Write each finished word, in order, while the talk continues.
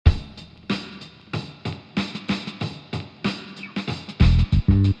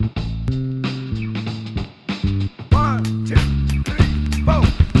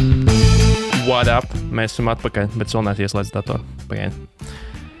What up? Mēs esam atpakaļ, bet vēl neesmu ieslēdzis datoru. Pagaid.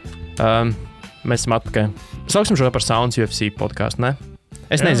 Mēs esam atpakaļ. Sauksim šo par Sounds UFC podcastu, ne?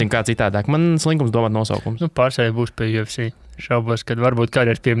 Es nezinu, kā citādāk. Man slinkums domāt nosaukums. Pārsēji būs pie UFC. Šaubos, kad varbūt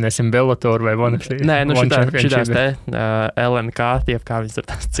kādreiz pieminēsim Bellatoru vai One FC. Nē, nu šitās te LNK, tiep kā viņas tur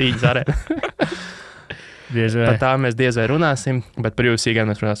tās cīņas arēna. Par tā mēs diez vai runāsim, bet par UFC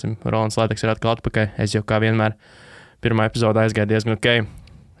gan mēs runāsim. Rolands Lēteks ir atkal atpakaļ. Es jau kā vienmēr pirmā epizodē aizgāju diezgan ok.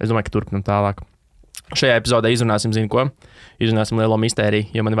 Es domāju, ka turpinam tālāk. Šajā epizodē izrunāsim, zinu ko? Izrunāsim lielo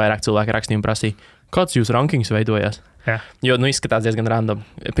mistēriju, jo man vairāk cilvēki rakstījumi prasīja, kāds jūsu rankings veidojās? Jā. Jo, izskatās diezgan random.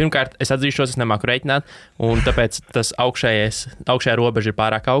 Pirmkārt, es atzīšos, es nemāku reiķināt, un tāpēc tas augšējā robeža ir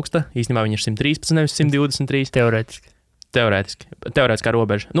pārāk augsta. Īstenībā viņa ir 113, nevis 123. Teorētiskā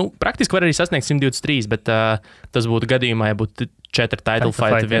robeža. Praktiski var arī sasniegt 123, bet tas būtu gadījumā, ja būtu 4 title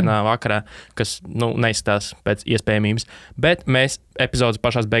fight vienā vakarā, kas neizskatās pēc iespējamības. Bet mēs epizodes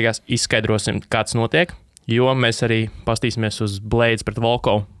pašās beigās izskaidrosim, kāds notiek, jo mēs arī pastīsimies uz Blades pret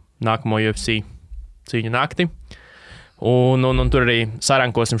Volkovu nākamo UFC cīņu nakti. Un tur arī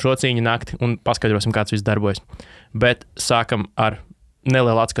sarankosim šo cīņu nakti un paskaidrosim, kāds viss darbojas. Bet sākam ar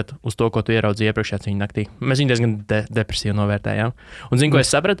nelielu atskatu uz to, ko tu ieraudzīji iepriekšējā cīņu naktī. Mēs viņu diezgan depresīvi novērtējām. Un zinu, ko es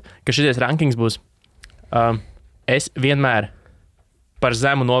sapratu, ka šities rankings būs, es vienmēr par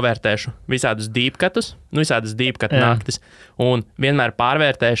zemu novērtēšu visādus deepcutus, visādas deepcut naktis, un vienmēr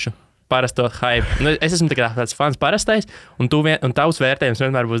pārvērtēšu parasto hype. Es esmu tāds fans parastais, un tavs vērtējums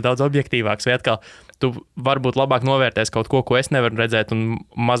vienmēr būs daudz objektīvāks. Vai atkal tu varbūt labāk novērtēs kaut ko es nevaru redzēt, un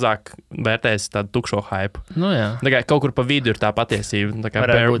mazāk vērtēs tādu tukšo hype. Jā. Tā kā kaut kur pa vidu ir tā patiesība. Tā kā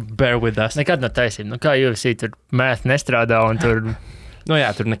bear with us. Nekad nav taisība. Kā UFC tur mēt nestrādā, un tur...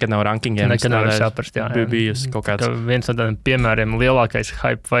 tur nekad nav rankingiem. Nekad nav saprast, jā. Bijusi kaut kāds... Viens no tādiem piemēriem lielākais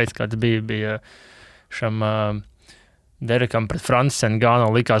hype fights, kāds bija šam... Derekam pret Francis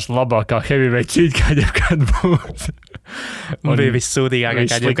Ngannou likās labākā heavyweight cīņa, kāda jebkad būs. Un bija vissūdīgākā,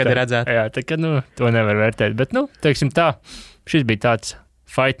 kāda jebkad ir redzēta. Jā, tā kā to nevar vērtēt. Bet, teiksim tā, šis bija tāds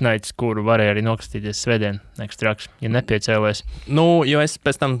fight nights, kuru varēja arī noklausīties svētdien, ekstraks, ja nepiecēlēs. Jo es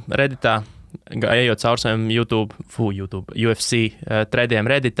pēc tam Redditā, ejot caur saviem YouTube, UFC threadiem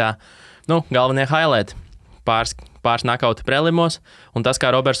Redditā, galvenie highlight. Pāris nakauti prelimos, un tas, kā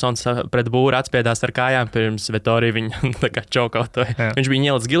Robertsons pret Būru atspiedās ar kājām pirms Vettori viņu tā kā čokautoja. Viņš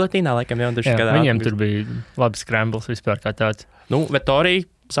bija ielicis gilotīnā, laikam, viņiem tur bija labi scrambles vispār kā tāds. Vettori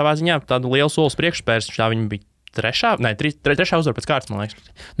savā ziņā tādu lielu solis priekšspērs, tā viņa bija trešā uzvara pēc kārtas, man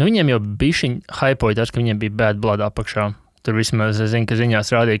liekas. Viņiem jau bišķiņ hypoja tas, ka viņiem bija bad blood apakšā. Tur vismaz, es zinu, ka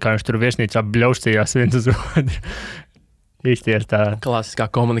ziņās rādīja, kā viņš tur viesnīcā bļaustījās viens uz otru. Īsti ir tā... Klasiskā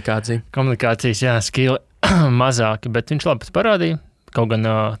komunikācija. Komunikācijas, jā, skili mazāki, bet viņš labi parādīja. Kaut gan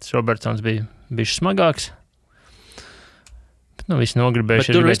Robertsons bija bišķi smagāks. Bet, visi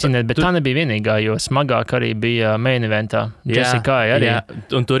nogribējuši cīnīt, bet tā nebija vienīgā, jo smagāk arī bija main eventā. Jessica arī. Jā,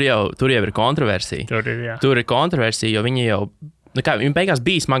 un tur jau ir kontroversija. Tur ir kontroversija, jo viņi jau... Viņa beigās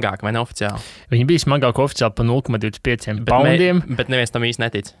bija smagāka, vai ne oficiāli? Viņa bija smagāka oficiāli pa 0,25 poundiem. Bet neviens tam īsti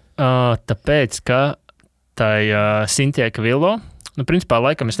netic. Tāpēc, ka tai Cynthia Calvillo, principā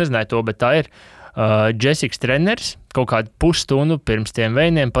laikam es nezināju to, bet tā ir Jessikas treneris, kaut kādu pusstundu pirms tiem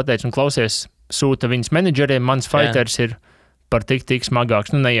veiniem pateica, un klausies, sūta viņas menedžeriem, mans fighters ir par tik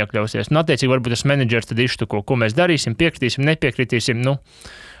smagāks, neiekļausies. Attiecīgi, varbūt tas menedžers tad izštuko, ko mēs darīsim, piekritīsim, nepiekritīsim,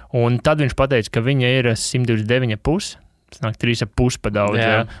 Un tad viņš pateica, ka viņa ir 129,5, tas nāk 3,5 pa daudz,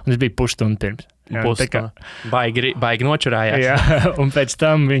 un tas bija pusstundu pirms. Baigi nočurājās. Jā, un pēc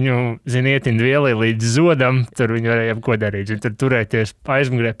tam viņu, ietin vieli līdz zodam, tur viņi varēja ko darīt. Tur turēties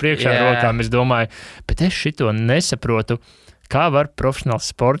aizmugurē priekšā rokām, es domāju, bet es šito nesaprotu, kā var profesionāls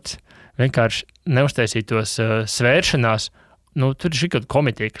sports vienkārši neuztaisītos svēršanās. Tur ir šī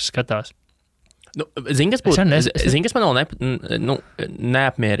komiteja, kas skatās. Zini, kas man vēl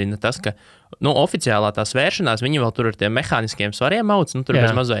neapmierina tas, ka oficiālā tā svēršanās, viņi vēl tur ar tiem mehāniskiem svariem mauc, tur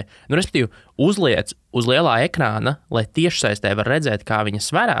bez mazai. Respektīvi, uzliec uz lielā ekrāna, lai tiešsaistē var redzēt, kā viņa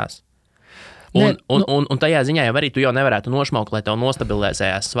sverās. Un tajā ziņā jau arī tu jau nevarētu nošmaukt, lai tev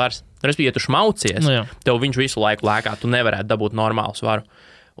nostabilizējās svars. Respektīvi, ja tu šmaucies, tev viņš visu laiku lēkā, tu nevarētu dabūt normālu svaru.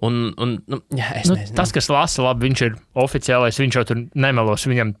 Es nezinu. Tas, kas lasa labi, viņš ir oficiālais, viņš jau tur nemelos,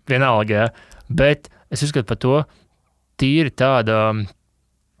 viņam vienalga, bet es uzskatu par to tīri tāda,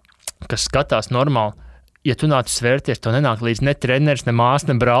 kas skatās normāli. Ja tu nāc svērties, tev nenāk līdz ne treneris, ne mās,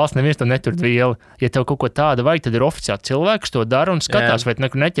 ne brālis, neviens tev netur vieli. Ja tev kaut ko tādu vajag, tad ir oficiāli cilvēks to dara un skatās, vai tu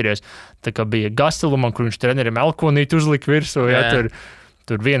nekur neķeries. Tā kā bija Gastelumam, kur viņš trenerim elkonīt uzlika virsū,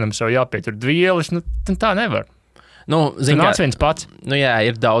 tur vienam savu jāpietur vielis, tā nevar. Nāc viens pats.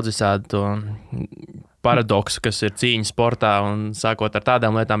 Ir daudz visādi to paradoksu, kas ir cīņa sportā, un sākot ar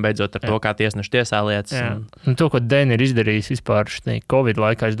tādām lietām, beidzot ar to, kā tiesneši tiesā lietas. Un to, ko Dēni ir izdarījis vispār Covid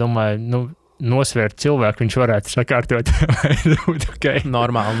laikā, es domāju, nosvērt cilvēku, viņš varētu sakārtot. Okay.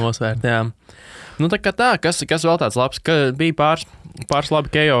 Normāli nosvērt, jā. Kas vēl tāds labs? Bija pāris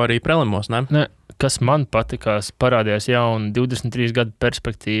labi KO arī prelimos, ne? Kas man patikās, parādījās jauna 23 gadu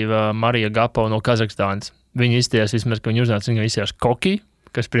perspektīva Marija Gapo no Kazahstānas. Viņa izstījās vismaz, ka viņa uznāca, viņa izstījās koki,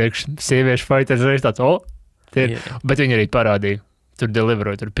 kas priekš sieviešu fighters reiz tāds, bet viņa arī parādīja, tur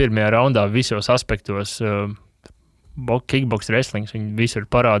deliveroja, tur pirmajā raundā visos aspektos, kickbox wrestlings, viņa visur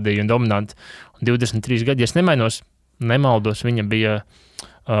parādīja un dominanti. Un 23 gadi, ja es nemaldos, viņa bija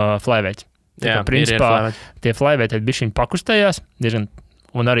flyweights. Principā, tie flyweighti bišķiņ pakustējās,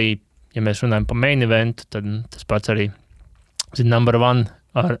 un arī, ja mēs runājam par main eventu, tad tas pats arī, number one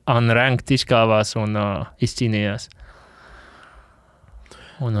ar unranked izkāvās un izcīnījās.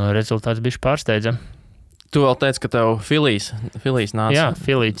 Un rezultāts bišķi pārsteidza. Tu vēl teici, ka tev Filijas nāca. Jā,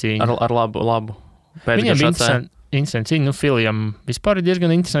 Filija cīņa. Ar labu Viņam bija interesanti cīņa. Filijam vispār ir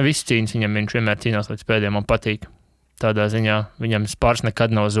diezgan interesanti viss cīņas. Viņš vienmēr cīnās līdz pēdējiem, man patīk. Tādā ziņā viņam spārs nekad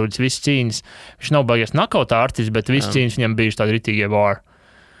nav zudis. Viss cīņas. Viņš nav baigies knockout artists, bet viss cīņas viņam bijuši tādi ritīgie var.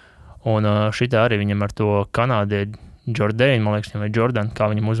 Un šitā arī viņam ar to kanādiešu Jordan, man liekas, vai Jordan, kā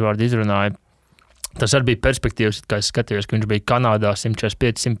viņam uzvārdu izrunāja. Tas arī bija perspektīvas, kā es skatījos, ka viņš bija Kanādā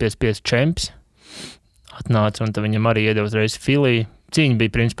 145 čemps. Atnāca, un tad viņam arī iedeva uzreiz Filiju. Cīņa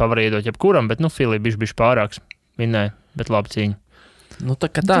bija, principā, var iedot jebkuram, bet, Filija bišķi pārāks. Vinnēja, bet labi cīņa.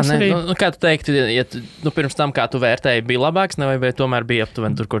 Kā tu teikti, ja pirms tam, kā tu vērtēji, bija labāks, vai tomēr bija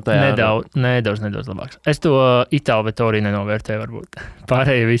aptuveni tur, kur tajā? Nedaudz labāks. Es to itālu vetoriju nenovērtēju, varbūt.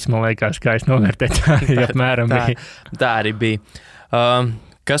 Pārējie visi, man liekas, kā es novērtēju, apmēram bija. Tā arī bija.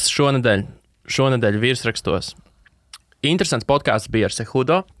 Kas šonedēļ virsrakstos? Interesants podkāsts bija ar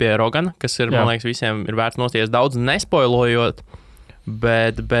Sehudo pie Rogana, kas ir, man liekas, visiem ir vērts nosties daudz nespoilojot,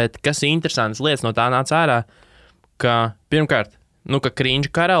 bet kas interesants lietas no tā nāca ārā, ka pirmkārt, ka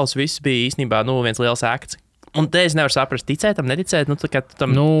Cringe karalis viss bija īstenībā, viens liels akts. Un te es nevaru saprast, ticēt tam, neticēt.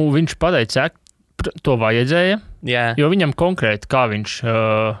 Viņš pateica, to vajadzēja, jo viņam konkrēti, kā viņš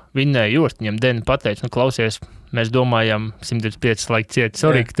vinnēja jūrt, viņam Deni pateica, klausies, mēs domājam 125 laiki ciet,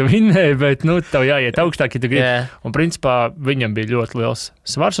 sorry, ka tu vinnēji, bet, tev jāiet augstāk, ja tu gribi. Un, principā, viņam bija ļoti liels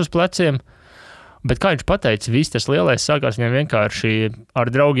svars uz pleciem, bet, kā viņš pateica, viss tas lielais sākās viņam vienkārši ar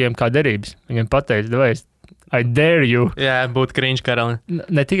draugiem kā derības. Viņam pateica, I dare you. Jā, būt Cringe karalim.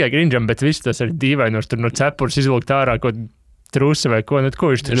 Ne tikai Cringe'am, bet viss tas arī dīvainos, tur no cepures izvilkt ārā, ko trusa vai ko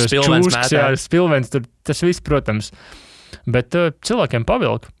viņš tur čūsks, spilvens, tur tas viss, protams. Bet cilvēkiem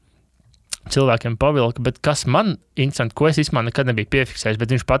pavilka, bet kas man interesanti, ko es īstenībā nekad nebiju piefiksējis,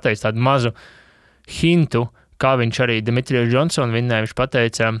 bet viņš pateica tādu mazu hintu, kā viņš arī Dimitriju Džonsonu vinnēja, viņš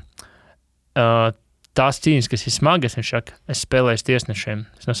pateica, tās cīņas, kas ir smagas, viņš saka, es spēlēju tiesnešiem.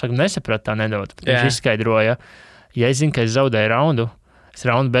 Es nesapratu tā nedaudz. Viņš izskaidroja, ja es zinu, ka es zaudēju raundu, es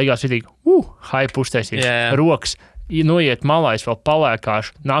raundu beigās vidīgi, hype uztaisīšu, rokas, noiet malā, es vēl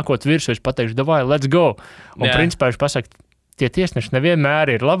palēkāšu, nākot virsū, es pateikšu, davai, let's go. Un principā viņš pasaka, tie tiesneši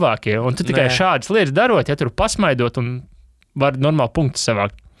nevienmēr ir labākie, un tu tikai šādas lietas darot, ja tur pasmaidot un var normāli punktus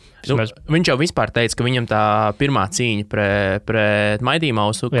savākt. Viņš jau vispār teica, ka viņam tā pirmā cīņa pret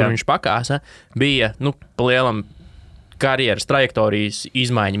Maidīmausu, kur viņš pakāsa, bija, pa lielam karjeras trajektorijas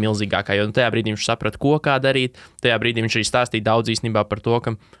izmaiņa milzīgākā, jo tajā brīdī viņš saprata, kā darīt, tajā brīdī viņš arī stāstīja daudz īstenībā par to,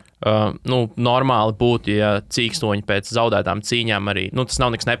 ka normāli būtu, ja cīkstoņi pēc zaudētām cīņām arī, tas nav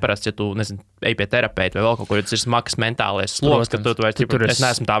nekas neparasts, ja tu, ej pie terapeita vai vēl kaut ko, jo tas ir smags mentālais sloks, ka tu es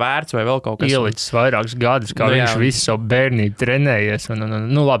neesmu tā vērts vai vēl kaut kas. Ielicis vairākus gadus, kā viņš visu savu bērnību trenējies,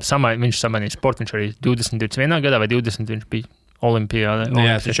 labi, viņš samainīja sportu, viņš arī 21 gadā vai 20 viņš bija Olimpijādā.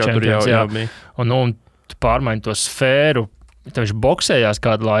 Jā, viņš jau bija. Un tu pārmaini to sfēru, viņš boksējās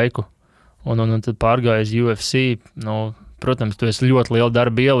kādu laiku, un tad pārgāja uz UFC, protams, tu esi ļoti lielu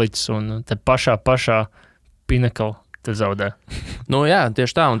darbu ielicis, un te pašā pinnacle tu zaudē. Jā,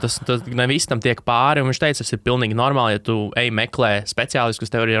 tieši tā, un tas ne viss tam tiek pāri, un viņš teica, tas ir pilnīgi normāli, ja tu meklē speciālistus,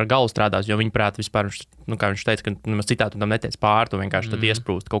 kas tev arī ar galvu strādās, jo viņi prāt vispār, kā viņš teica, ka nemaz citādi tu tam netiec pāri, tu vienkārši tad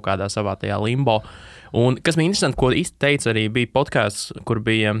iesprūst kaut kādā savā tajā limbo. Un kas bija interesanti, ko īsti teica, arī bija podcasts, kur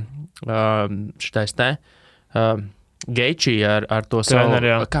bija šitais Geiči ar to savu,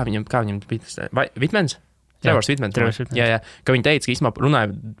 kā viņam bija, vai Vitmens? Trevors Vitmens. Jā, ka viņi teica, ka īstenībā runāja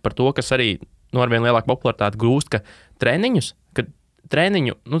par to, kas arī ar vien lielāku popularitāti gūst, ka treniņu,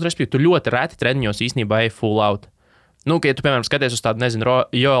 respektīvi, tu ļoti reti treniņos īstenībā ej full out. Nu, ja tu, piemēram, skaties uz tādu, nezinu,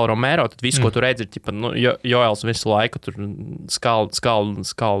 Joelu Romero, tad viss, ko tu redzi, ir, ķipa, Joels visu laiku tur skal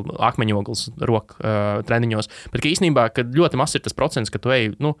akmeņogles treniņos. Bet, ka īstenībā, kad ļoti mazs ir tas procents, ka tu ej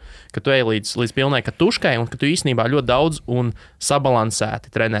līdz pilnai katuškai, un ka tu īstenībā ļoti daudz un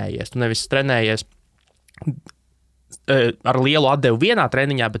sabalansēti trenējies. Tu nevis trenējies ar lielu atdevu vienā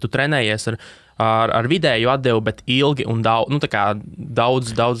treniņā, bet tu trenējies ar vidēju atdevu, bet ilgi un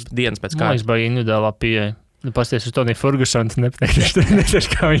daudz dienas pēc kārtas. Man liekas, individuālā pieeja. Pasties uz Toniju Fergusonu, nepateikšu,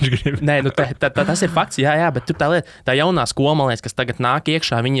 kā viņš grib. Nē, tas ir fakts, jā, bet tur tā jaunā skola, man liekas, kas tagad nāk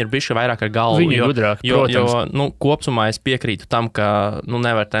iekšā, viņi ir bijuši vairāk ar galvu. Viņi ir gudrāki, protams. Jo kopsumā es piekrītu tam, ka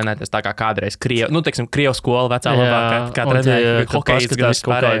nevar trenēties tā kā kādreiz Krievu skola vecā labākā, kā trenēja hokejs, gan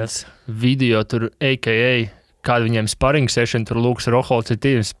vispārējās. Video tur, a.k.a. kāda viņiem sparing session, tur Lūks Roholds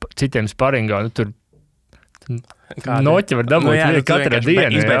citiem sparingā, tur noķi var dabūt katru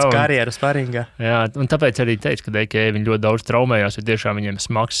dienu. Izbeidz karjeru sparingā. Jā, un tāpēc arī teicu, ka DK viņi ļoti daudz traumējās, jo tiešām viņiem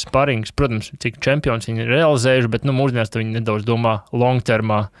smags sparings. Protams, cik čempions viņi ir realizējuši, bet mūsdienās viņi nedaudz domā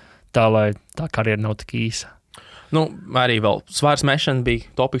long-termā tā, lai tā karjera nav tik īsa. Arī vēl svārs mešana bija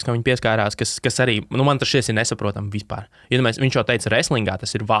topiks, ka viņi pieskārās, kas arī, man tas šies ir nesaprotami vispār. Viņš jau teica, wrestlingā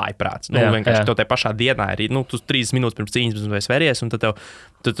tas ir vājprāts. Vienkārši to te pašā dienā ir, tu 30 minūtes pirms cīņas bez veries, un tad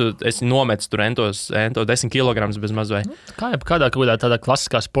esi nomets tur ento 10 kg bez mazvai. Kā jau kādā tādā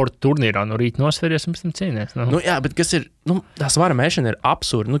klasiskā sporta turnīrā no rīta nosveries un pēc tam cīnies. Jā, bet kas ir, tā svara mešana ir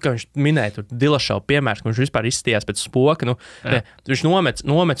absurda. Kā viņš minēja, tur Dilašau piemērs, ka viņš vispār izstījās pēc spoka. Viņš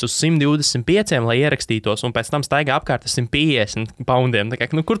nomets uz 125, lai ierakstītos, un pēc tam staigā apkārt ar 150 poundiem.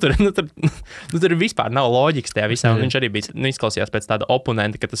 Kur tur vispār nav loģikas tajā visā. Viņš arī bija izklausījās pēc tāda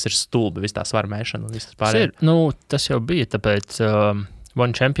oponenta, ka tas ir stulbi, viss tā svara mešana. Tas jau bija, tāpēc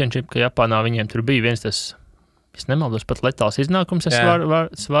One Championship, ka Japānā viņiem tur bija viens tas, es nemaldos, pat letāls iznākums ar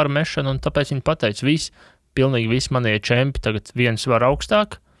svara mešanu, un tāpēc viņi pateica, pilnīgi visi manie čempi tagad viens var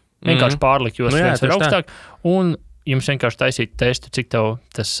augstāk, vienkārši pārlikjos viens var augstāk, un jums vienkārši taisīt testu, cik tev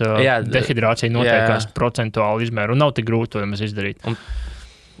tas dehidrācija notiekās procentuāli izmēru, un nav tik grūti to jums izdarīt.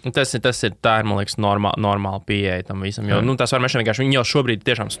 Tā ir, man liekas, normāla pieeja tam visam, jo tā svara mešana vienkārši, viņi jau šobrīd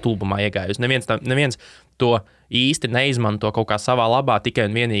tiešām stulbumā iegājusi. Neviens to īsti neizmanto kaut kā savā labā, tikai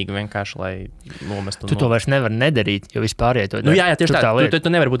un vienīgi vienkārši, lai nomestu. Tu to vairs nevar nedarīt, jo vispārējie to dara. Jā, tieši tā.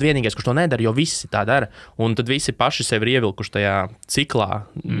 Tu nevari būt vienīgais, kurš to nedara, jo visi tā dara. Un tad visi paši sevi ir ievilkuši tajā ciklā,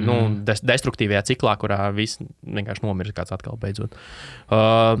 destruktīvajā ciklā, kurā visi vienkārši nomirst kāds atkal beidzot.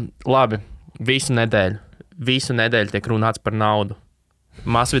 Labi, visu nedēļu tiek runāts par naudu.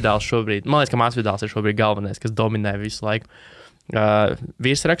 Masvidāls šobrīd, man liekas, ka Masvidāls ir šobrīd galvenais, kas dominē visu laiku.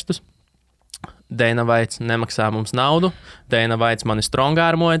 Virsrakstus. Dana White nemaksā mums naudu. Dana White mani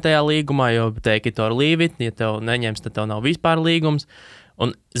strongārmoja tajā līgumā, jo take it or leave it. Ja tev neņems, tad tev nav vispār līgums.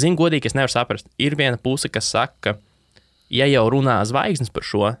 Un, godīgi, es nevaru saprast. Ir viena puse, kas saka, ka, ja jau runā zvaigznes par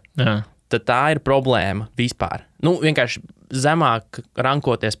šo, tad tā ir problēma vispār. Vienkārši zemāk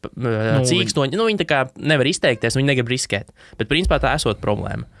rankoties cīkstoņi. Viņi tā kā nevar izteikties, viņi negrib riskēt. Bet principā tā esot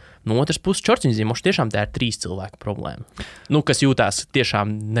problēma. No otras puses, čorciņš zīmoši tiešām tā ir 3 cilvēku problēma. Kas jūtās tiešām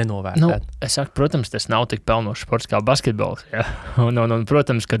nenovērtēt. Es saku, protams, tas nav tik pelnošs sports kā basketbols. Ja? Un,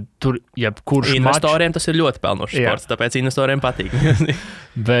 protams, ka tur jebkurš investoriem tas ir ļoti pelnošs sports, tāpēc investoriem patīk.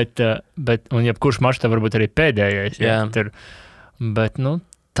 bet jebkurš mačs tev varbūt arī pēdējais. Ja? Bet,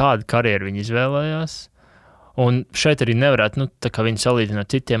 tādu karjeru viņi izvēlējās. Un šeit arī nevarētu, tā kā viņi salīdzina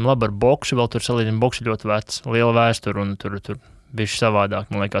citiem, labi ar boksu, vēl tur salīdzina boksu ļoti vecs, liela vēsture un tur bišķi savādāk,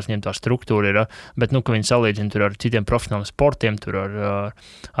 man liekas, viņiem tā struktūra ir, bet, ka viņi salīdzina tur ar citiem profesionāliem sportiem, tur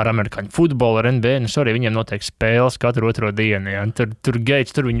ar amerikāņu futbolu, ar NBA, viņiem notiek spēles katru otro dienu, ja? Tur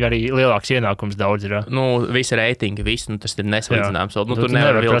Gates, tur viņi arī lielāks ienākums daudz ir. Visi reitingi, tas ir nesalīdzināms. Tur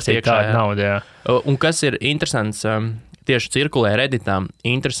nevar prasīt tādu naudu, jā. Un kas ir interesants, tieši cirkulē Redditā,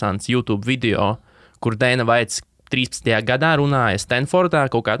 interesants YouTube video, kur Dana White 13. gadā runāja Stanfordā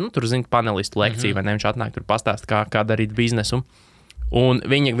kaut kādu, panelistu lekciju, vai ne, viņš atnāk tur pastāst, kā darīt biznesu. Un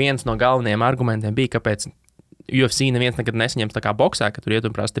viņa viens no galvenajiem argumentiem bija, kāpēc UFC neviens nekad nesaņems tā kā boksā, ka tur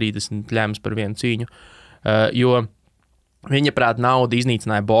ietumprās 30 ļems par vienu cīņu, jo viņa prāt nauda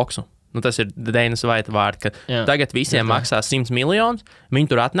iznīcināja boksu. Tas ir Dana White vārdi, ka tagad visiem maksā 100 miljonus, viņi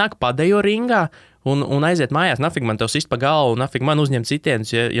tur atnāk, padejo ringā, un aiziet mājās, nafig man tev sist pa galvu, nafig man uzņemt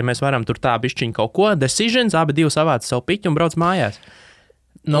citienus, ja mēs varam tur tā bišķiņ kaut ko, decisions, abi divi savāc savu piķu un brauc mājās.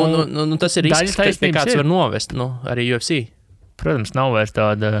 Tas ir risks, kas pie kāds var novest, arī UFC. Protams, nav vairs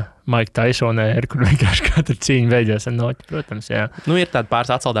tāda Maika Taisona ēra, kur vienkārši katra cīņa beidzās ar noķi. Protams, jā. Nu, ir tādi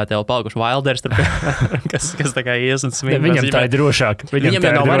pāris atsaldēti jau palikuši Wilders, kas tā kā ies un smīg. Viņam tā ir drošāk. Viņam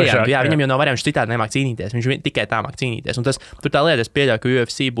jau nav variantu, viņam jau nav variantu, viņš citādi nemāk cīnīties. Viņš tikai tā māk cīnīties. Un tur tā lieta, es pieļauju, ka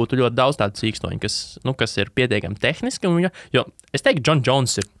UFC būtu ļoti daudz tādu cīkstoņu, kas ir pietiekami tehniski. Jo es teiktu, John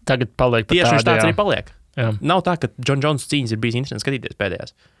Jones ir. Tagad paliek tieši viņš tāds arī paliek. Jā. Nav tā, ka John Jones cīņas ir bijis interesanti skatīties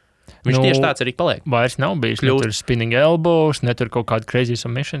pēdējās. Viņš tieši tāds arī paliek. Vairs nav bijis. Ne tur spinning elbows, ne tur kaut kāda crazy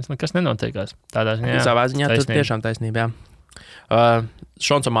submissions, nekas nenotiekās. Tādā ziņā. Savā ziņā tur tiešām taisnība, jā.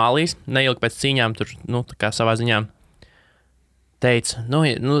 Šons O'Malley's neilgi pēc cīņām tur, tā kā savā ziņā teica,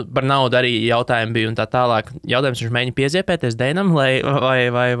 par naudu arī jautājumi bija un tā tālāk. Jautājums viņš mēģina pieziepēties Dēnam, vai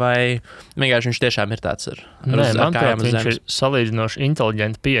vienkārši viņš tiešām ir tāds ar kājām uz zemes. Viņš ir salīdzinoši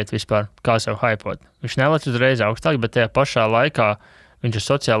inteliģenti pieiet vispār, kā sev hypot. Viņš nelec uzreiz augstāk, bet tajā pašā laikā viņš ar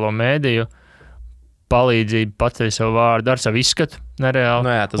sociālo mēdīju palīdzību paceļ savu vārdu ar savu izskatu nereāli.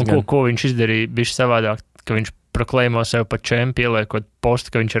 Ko viņš izdarīja bišķi savādāk, ka viņš proklēmo sev par čempionu, pieliekot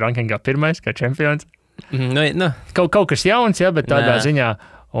postu, ka viņš ir rankingā pirmais, kā čempions. Kaut kas jauns, jā, bet tādā ziņā.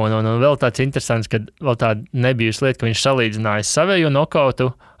 Un vēl tāds interesants, ka vēl tāda nebijusi lieta, ka viņš salīdzināja savējo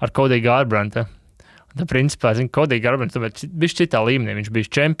nokautu ar Cody Garbrandt. Tā principā, Cody Garbrandt bija citā līmenī. Viņš bija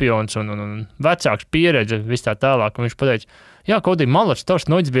čempions un vecāks pieredze, viss tā tālāk. Un viņš pateica, jā, Cody, malacis, tavs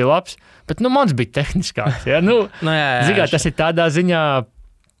noģis bija labs, bet mans bija tehniskāks. Jā, jā, tas ir tādā ziņā,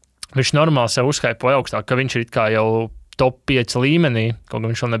 viņš normāli sev uzskaipoja augstāk, ka viņš ir it kā jau top 5 līmenī, kaut kā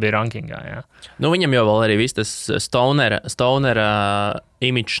viņš vēl nebija rankingā. Jā. Viņam jau vēl arī viss tas stonera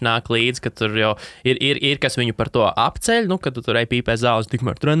imidžs nāk līdzi, ka tur jau ir kas viņu par to apceļ, kad tu tur ej pīpē zāles,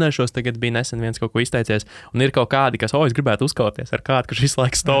 tikmēr trenēšos, tagad bija nesen viens kaut ko izteicies, un ir kaut kādi, kas, es gribētu uzkauties ar kādu, kurš visu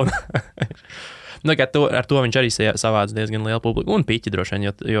laiku stoner. Ar to viņš arī savāc diezgan lielu publiku. Un piķi droši vien,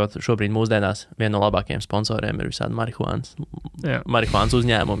 jo šobrīd mūsdienās viena no labākajiem sponsoriem ir visādi marihuānas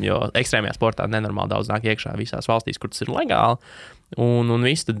uzņēmumi, jo ekstrēmajā sportā nenormāli daudz nāk iekšā visās valstīs, kur tas ir legāli. Un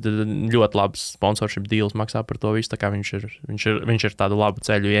viss tad ļoti labs sponsorship deals maksā par to visu, tā kā viņš ir tādu labu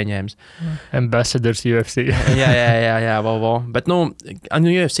ceļu ieņēmis. Ambassadors UFC. jā, Bet,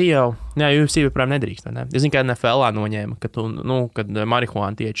 UFC UFC joprojām nedrīkst, vai ne? Es zinu, ka NFL noņēma, ka kad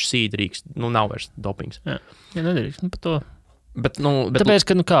marihuāna tieši drīkst, nav vairs dopings. Jā, nedrīkst, par to. Bet, tāpēc,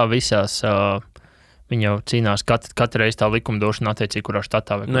 ka kā visās, viņi jau cīnās katru reizi tā likumdošana attiecīgi, kurā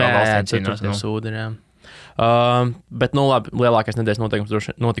štatā vai kurā valstī cīnās. Sūdi, jā. Bet, labi, lielākais nedēļas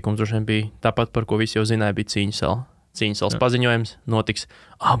notikums droši vien bija tāpat, par ko visi jau zināja, bija cīņas paziņojums. Notiks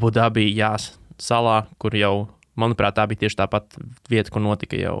Abu Dabi salā, kur jau, manuprāt, tā bija tieši tāpat vieta, kur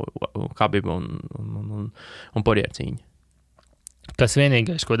notika jau Khabiba un Poirier cīņa. Tas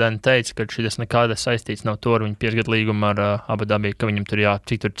vienīgais, ko Dani teica, ka šis nekāda saistīts nav to ar viņu 5 gadu līgumu ar Abu Dabi, ka viņam tur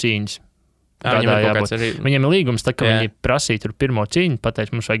cik tur cīņas. Viņam ir līgums, tā, ka viņi prasīja tur pirmo cīņu, pateica,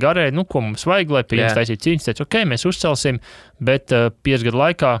 mums vajag arēnu, ko mums vajag, lai pie jums taisīt cīņas, teica, ok, mēs uzcelsim, bet 5 gadu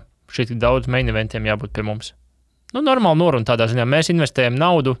laikā šeit daudz main eventiem jābūt pie mums. Normāli noruna tādā ziņā, mēs investējam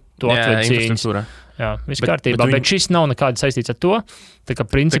naudu, to atved cīņas. Jā, viss kārtībā, bet šis nav nekāda saistīts ar to, tā kā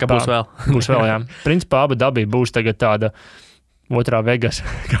principā būs vēl, jā. Principā Abu Dabi būs tagad tāda otrā Vegas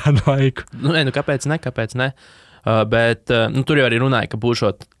kādu laiku. Kāpēc ne? Bet tur jau arī runāja, ka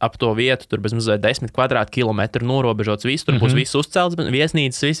būšot ap to vietu, tur bez mazliet 10 kvadrātkilometru norobežots viss, tur būs viss uzcelts,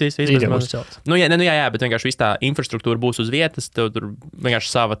 viesnīcas, viss. Ir jau uzcelts. Jā, bet vienkārši viss tā infrastruktūra būs uz vietas, tev tur vienkārši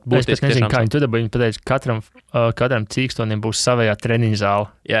sava būs. Es nezinu, kā viņi tur dabūja, viņi pateica, katram cīkstonim būs savējā treniņu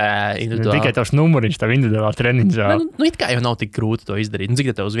zāle. Jā, individuāli. Tikai tavs numuriņš, tavu individuālā treniņu zāle. It kā jau nav tik grūti to izdarīt. Cik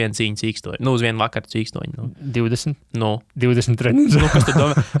tev uz vienu cīņu cīkstoņu? Uz vienu vakaru cīkstoņu? 20. 20 treniņu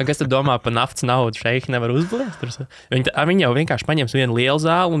zāle. Kas tu domā par naftas naudu? Šeiki nevar uzblēst? Viņi jau vienkārši paņems vienu lielu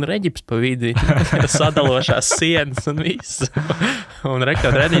zāli un reģips pa vidi, sadalošās sienas un viss. Un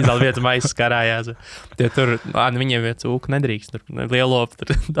rektor treniņu zāli vietas maisas karājās. Tur viņiem vietas ūku nedrīkst, tur lielopu,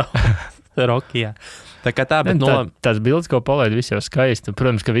 tur daudz rokijā. Tā kā tā, bet tās bildes, ko palaid, viss jau skaisti.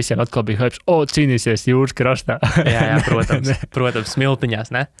 Protams, ka visiem atkal bija hypes, cīnīsies jūras krastā. jā, protams,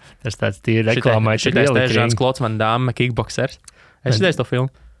 smiltiņās, ne? Tas tāds tīri reklāmai. Šitais Žans Klods Van Damme, kickboksers. Es šitais to filmu.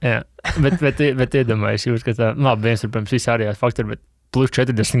 Jā, bet iedomājies jūras krastā. Viens tur, protams, visi ārējās faktori, bet plus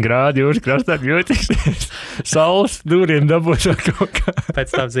 40 grādi jūras krastā jūtīsies. Saules dūriem dabūšot kaut kā.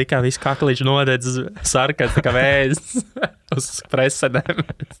 Pēc tam zikā visu kakliņš nodedz sarkas, tā kā vēzis uz presedēm.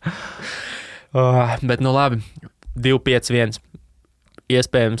 Bet, labi, 2-5-1.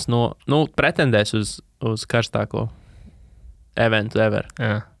 Iespējams, pretendēs uz karstāko eventu ever.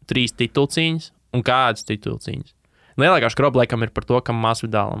 Jā. 3 titulcīņas un kādas titulcīņas. Lielākā škroba laikam ir par to, ka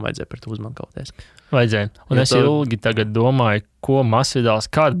Masvidālam vajadzēja par to uzmankauties. Vajadzēja. Un es ilgi tagad domāju, ko Masvidāls,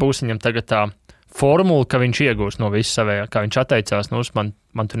 kāda būs viņam tagad tā formula, ka viņš iegūs no visa savējā, kā viņš atteicās,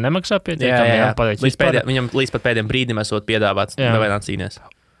 man tur nemaksā pietiekami. Viņam līdz pat pēdējiem brīdim esot piedāvāts, nevienā cīnies.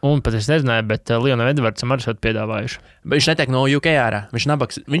 Un pat es nezināju, bet Leonam Edvardsam arī esot piedāvājuši. Bet viņš netiek no UK ārā. Viņš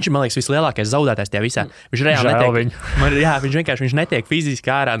ir, man liekas, vislielākais zaudētājs tajā visā. Viņš reāli netiek. Viņš vienkārši netiek fiziski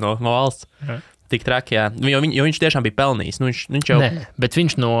ārā no valsts. Tik traki, jā. Jo viņš tiešām bija pelnījis. Viņš jau... Nē, bet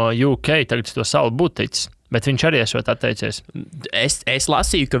viņš no UK tagad to salu būtu ticis. Bet viņš arī esot atteicies. Es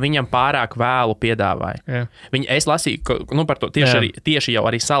lasīju, ka viņam pārāk vēlu piedāvāja. Es lasīju, ka, par to tieši jau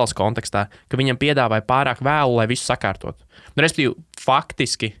arī salas kontekstā, ka viņam piedāvāja pārāk vēlu, lai visu sakārtot. Respektīvi,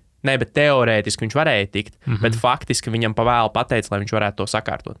 faktiski, ne, bet teorētiski viņš varēja tikt, bet faktiski viņam pa vēlu pateica, lai viņš varētu to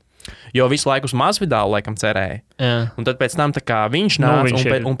sakārtot. Jo visu laiku uz Masvidālu laikam cerēja. Un tad pēc tam tā kā viņš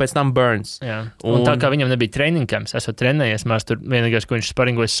nāca un pēc tam Burns. Un tā kā viņam nebija training camps, esot trenējies, mēs tur vienīgais, ko viņš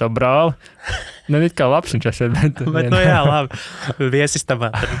sparingojas savu brāli. It kā labs viņš esot. Bet labi. Viesistamā.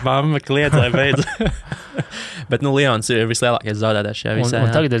 Mamma kliedz, lai beidz. Bet Leons ir vislielākais zaudētājs šajā visā.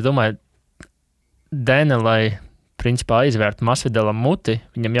 Un tagad es domāju, Dana, lai principā aizvērtu Masvidalam muti,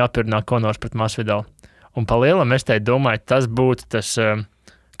 viņam jāpirnā Konors pret Masvidalu. Un pa lielam es te domāju, tas būtu tas...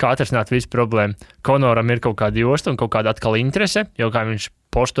 kā atrisināt visu problēmu. Konoram ir kaut kāda josta un kaut kāda atkal interese, jo kā viņš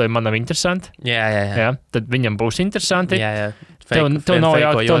postoja, man nav interesanti. Jā. Tad viņam būs interesanti. Jā. Tev nav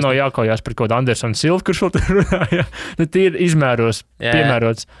jākojās par kaut kādu Andersonu Silvu, kurš vēl tur runāja. Tie ir izmēros,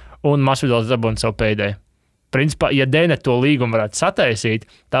 piemērots, un Masvidals dabūna savu pēdēju. Principā, ja Dana to līgumu varētu sataisīt,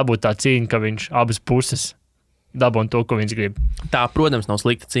 tā būtu tā cīņa, ka viņš abas puses dabūna to, ko viņš grib. Tā, protams, nav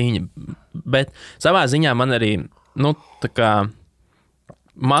slikta cīņa, bet savā ziņā man arī, tā kā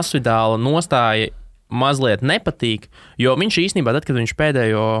Masvidāla nostāja mazliet nepatīk, jo viņš īstenībā, tad, kad viņš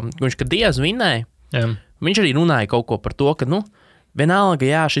kad Diaz vinēja, viņš arī runāja kaut ko par to, ka, vienalga,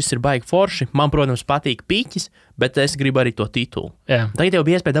 jā, šis ir baigi forši, man, protams, patīk piķis, bet es gribu arī to titulu. Tagad jau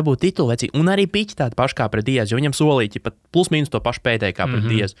bija iespēja dabūt titulu, un arī piķi tādu pašu kā pret Diaz, jo viņam solīja pat plus mīnus to pašu pēdēju kā pret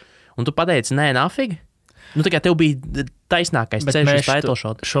Diaz. Un tu pateici, nē, nafig? Tā kā tev bija taisnākais ceļš uz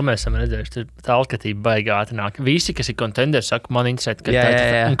taitolšot. Šo mēs esam redzējuši, tā alkatība baigā ātrāk. Visi, kas ir kontenderi, saka, man interesē, ka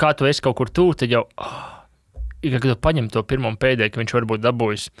un kā tu esi kaut kur tuvu, tad jau, kad tu paņem to pirmo un pēdējo, ka viņš varbūt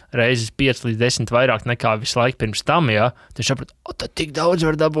dabūjis reizes 5 līdz 10 vairāk nekā visu laiku pirms tam, tad saprot, tad tik daudz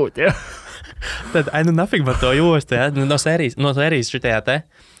var dabūt, Tad, nafig man to jostu, no sērijas šitajā te.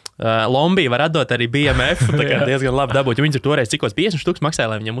 Lombija var atdot arī BMF, tā kā diezgan labi dabūt, jo viņas ir toreiz cikos 50 štuks maksāja,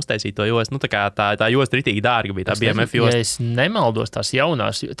 lai viņam uztaisītu to jostu. Tā kā tā josta ritīgi dārga bija, tā BMF josta. Ja es nemaldos, tās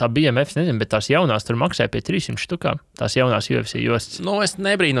jaunās, tā BMF, nezinu, bet tās jaunās tur maksāja pie 300 štukām, tās jaunās UFC jostas. Es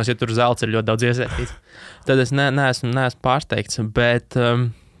nebrīnos, ja tur zelts ir ļoti daudz iesaistīts. Tad es neesmu pārsteigts, bet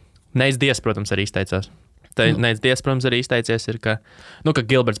Neits Diaz, protams, arī izteicās. Neits Diaz, protams, arī izteicies, ir, ka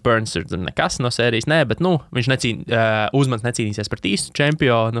Gilberts Burns ir nekas no sērijas, bet viņš Uzmans necīnīsies par īstu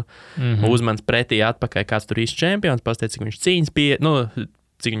čempionu, Uzmans pretī atpakaļ, kāds tur īsts čempions, pastāst, cik viņš cīņas pie,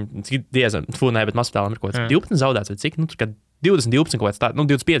 cik Diezam, bet Masvidālam ir kaut kāds 12 zaudēts, vai cik, tur kad 20, 12 kaut kāds tāds,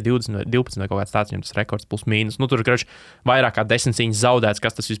 25, 20, 12 vai kaut kāds tāds, viņam tas rekords plus mīnus, tur ir vairāk kā 10 cīņas zaudēts,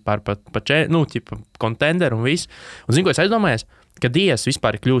 kas tas vispār kontender un viss. Un zinu, ko es aizdomājies, ka Diaz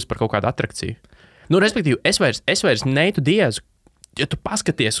vispār ir kļūst par kaut kādu atrakciju. Respektīvi, es vairs neitu Diazu, ja tu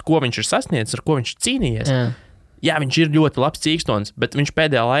paskaties, ko viņš ir sasniedzis, ar ko viņš cīnījies. Jā, viņš ir ļoti labs cīkstons, bet viņš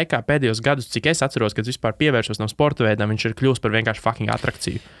pēdējā laikā, pēdējos gadus, cik es atceros, kad vispār pievēršos no sporta veidām, viņš ir kļūst par vienkārši fucking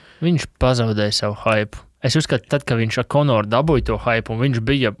atrakciju. Viņš pazaudēja savu hype. Es uzskatu, tad, kad viņš ar Konoru dabūja to hype, un viņš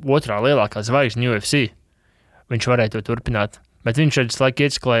bija otrā lielākā zvaigzne UFC, viņš varēja to turpināt. Bet viņš arī laiku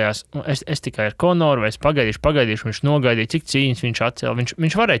iesklējās, es tikai ar Konoru, vai es pagaidīšu, viņš nogaidīja, cik cīņas viņš atcēla.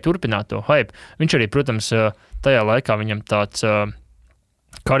 Viņš varēja turpināt to hype. Viņš arī, protams, tajā laikā viņam tāds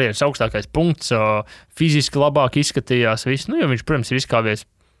karjeras augstākais punkts, fiziski labāk izskatījās viss. Jo viņš, protams, ir izkāvies,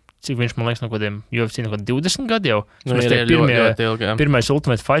 cik viņš, man liekas, no kādiem UFC, no kādiem 20 gadu jau. Pirmais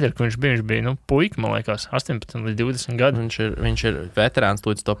Ultimate Fighter, ka viņš bija puika, man liekas, 18 līdz 20 gadu. Viņš ir veterāns,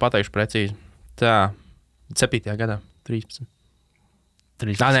 līdz to pateikšu precīzi. Tā, 7. gadā, 13.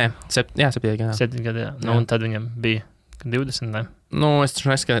 7. gadā. 7 gadā, un tad viņam bija 20, ne? Es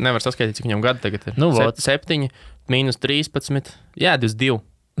taču nevaru saskaitīt, cik viņam gadu tagad ir. 7, mīnus 13, 22.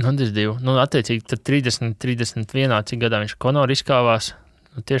 22. Attiecīgi, tad 30, 31, cik gadā viņš Konoru izkāvās.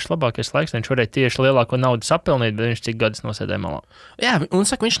 Tieši labākais laiks, viņš varēja tieši lielāko naudu sapelnīt, bet viņš cik gadus nosēdēja malā. Jā, un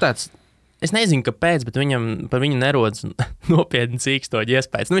saka, viņš tāds, es nezinu, kāpēc, bet par viņu nerodas nopietni cīkstoģi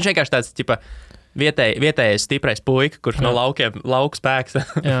iespējas. Viņš vienkārši tāds, vietējais stiprais puika, kurš no lauku spēks,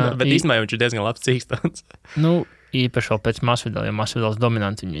 bet īstenībā viņš ir diezgan labs cīkstons. Īpaši vēl pēc Masvidala, jo Masvidals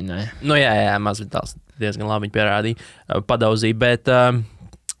dominanti viņu vinēja. Jā, Masvidals diezgan labi viņu pierādīja, padauzīja, bet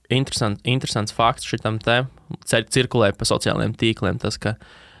interesants fakts šitam te cirkulē pa sociālajiem tīkliem, tas, ka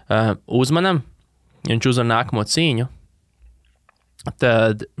Uzmanam ja viņš uzvar nākamo cīņu,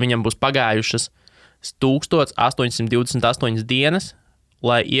 tad viņam būs pagājušas 1828 dienas,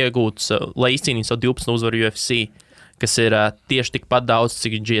 lai izcīnītu savu 12 uzvaru UFC, kas ir tieši tikpat daudz,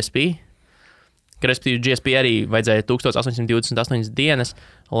 cik GSP. Respektīvi, GSP arī vajadzēja 1828 dienas,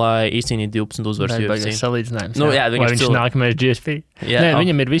 lai izcīnītu 12 uzvaras UFC. Tas ir salīdzinājums. Nu, jā, vai viņš nākamais GSP? Jā, nē,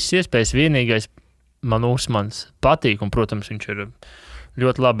 viņam ir visas iespējas. Vienīgais man Usmans patīk, un, protams, viņš ir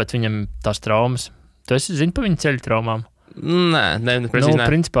ļoti labi, bet viņam tās traumas. Tu esi zini par viņa ceļu traumām? Nē, precīzi nē.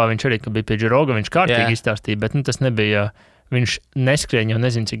 Principā viņš arī, kad bija pie Džeroga, viņš kārtīgi izstāstīja, bet tas nebija... Viņš neskrien jau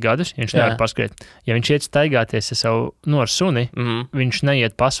nezinu, cik gadus, viņš nevar paskriet. Ja viņš iet staigāties ar suni, viņš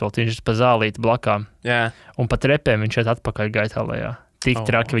neiet pasvalti, viņš ir pa zālīti blakām. Jā. Un pa trepēm viņš iet atpakaļ gaitā lejā. Tik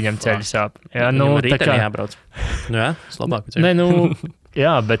traki viņam ceļi sāp. Jā, tā kā jābrauc. Jā, labāk. Nē,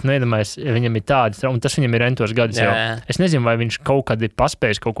 jā, bet nedomājies, ja viņam ir tādas, un tas viņam ir entos gadus jau. Es nezinu, vai viņš kaut kad ir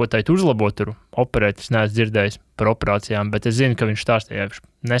paspējis kaut ko taitu uzlabot tur, operēt, es neesmu dzirdējis par operācijām, bet es zinu, ka viņš stāstīja, viņš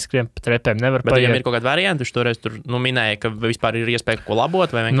neskrien pa trepēm, nevar paiet. Bet viņam ir kaut kādi varianti, viņš toreiz tur minēja, ka vispār ir iespēja ko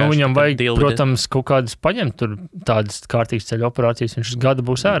labot, vai vienkārši... viņam vajag, protams, kaut kādas paņemt tur tādas kārtīgas ceļu operācijas, viņš gadu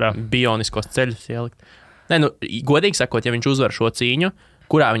būs ārā. Bioniskos ceļus ielikt. Nē, godīgi sakot, ja viņš uzvar šo cīņu,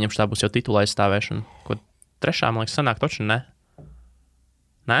 kurā viņam šitā būs jau titula aizstāvēšana? Ko trešā, man liekas, sanāk toči, ne?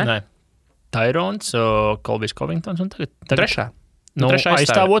 Nē? Tyrons, Kolbijs Covingtons un tagad... Trešā? Trešā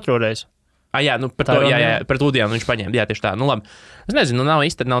aizstāv otro reizi. Jā, pret Udianu viņš paņēma. Jā, tieši tā. Labi. Es nezinu, nav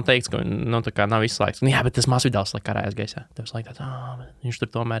teikts, ka nav izslēgts. Jā, bet tas Masvidals karājas gaisā. Tev slēgt viņš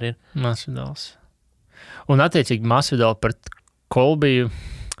tur tomēr ir. Masvidals. Un attiecīgi Masvidal pret Kolbiju...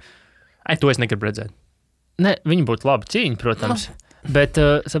 To es negribu redzēt. Ne, viņi būtu labi cīņa, protams. Bet,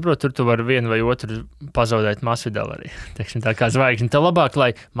 saprotu, tu vari vienu vai otru pazaudēt Masvidalu arī. Teiksim, tā kā zvaigžņi. Tev labāk,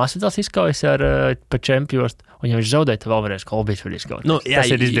 lai Masvidals izkaujas pa čempiostu, un ja viņš zaudē, tad vēl varēs Kolbijs var izkaut. Tas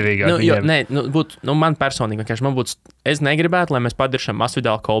ir izdevīgāk. Man personīgi, es negribētu, lai mēs padiršam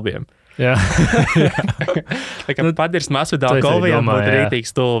Masvidalu Kolbijam. Jā. Tā kā padirst Masvidalu Kolbijam būtu rītīgi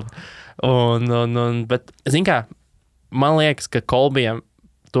stulbi. Bet, zin kā, man liekas, ka Kolbijam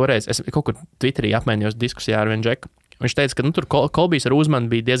toreiz, es kaut kur Twitterī apmainījos diskusijā ar vienu džeku. Viņš teica, ka tur Kolbijs ar Uzmanu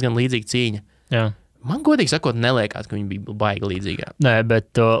bija diezgan līdzīga cīņa. Jā. Man godīgi sakot, neliekās, ka viņi bija baigi līdzīgā. Nē,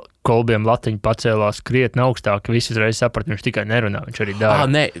 bet Kolbijam latiņi pacēlās krietni augstāk, ka visi uzreiz saprata, viņš tikai nerunā, viņš arī dara.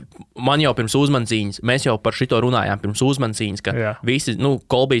 Nē, man jau pirms Uzmanu cīņas, mēs jau par šito runājām pirms Uzmanu cīņas, ka visi,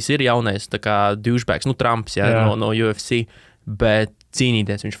 Kolbijs ir jaunais, tā kā douchebags, Trumps, no UFC, bet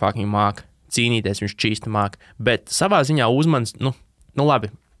cīnīties viņš fucking māk, cīnīties viņš čīsti māk, bet savā ziņā Uzmans,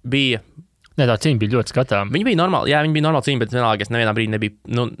 labi, bija... Nē, tā cīņa bija ļoti skatām. Viņa bija normāla cīņa, bet vienalga, es nevienā brīdī nebija,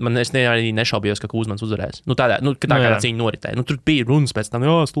 es arī nešaubījos, ka Uzmans uzvarēs. Kādā cīņa noritēja. Tur bija runas pēc tam,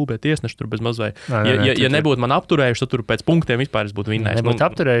 stulbie tiesneši tur bez mazvai. Ja nebūtu man apturējuši, tad tur pēc punktiem vispār es būtu vinnējis. Nebūtu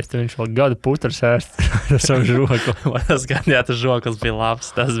apturējuši, tad viņš vēl gadu putru sēst ar savu žoku. Tas žoklis bija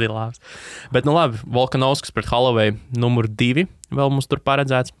labs, tas bija labs. Bet, labi, Volkanovskis pret Holloway numur 2 vēl mums tur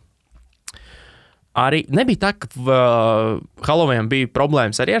paredzēts. Arī nebija tā, ka Hollowayam bija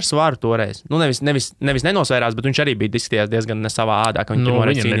problēmas arī ar svaru toreiz. Nevis nenosvērās, bet viņš arī bija diskutējis diezgan ne savā ādā, ka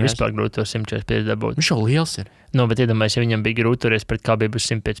viņam ir vispār grūti to 145 dabūt. Viņš jau liels ir. Bet iedomājies, ja viņam bija grūti turēs pret Khabibus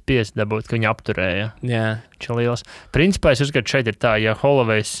 155 dabūt, ka viņu apturēja. Jā. Viņš ir liels. Principā es uzskatu, šeit ir tā, ja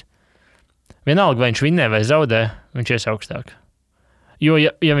Holloways vienalga, vai viņš vinnē vai zaudē, viņš ies augstāk. Jo,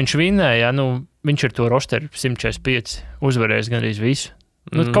 ja viņš vinnēja, viņš ir to rosteru 145 uzvarējis gan arī visu.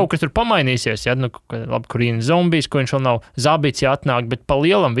 Kaut kas tur pamainīsies, labi, kur ir zombijs, ko viņš vēl nav zabīts, jāatnāk, bet pa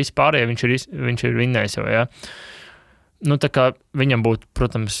lielam vispārējie viņš ir vinnējis jau, jā. Tā kā viņam būtu,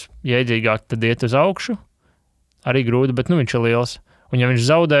 protams, jēdzīgāk tad iet uz augšu, arī grūti, bet, viņš ir liels. Un ja viņš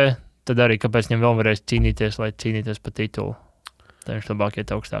zaudē, tad arī kāpēc viņam vēl varēs cīnīties, lai cīnīties par titulu. Tad viņš labāk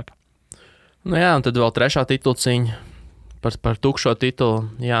iet augstāk. Jā, un tad vēl trešā titula cīņa par tukšo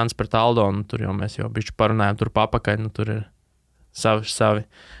titulu, Jānis pret Aldo, tur jau mēs jau bišķi parunājām, tur papakaļ, tur ir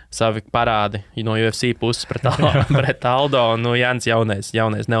savi parādi no UFC puses pret Aldo, un Jānis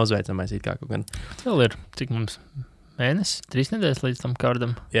jaunais neuzveicamais it kā kaut gan. Vēl ir, cik mums mēnesis, 3 nedēļas līdz tam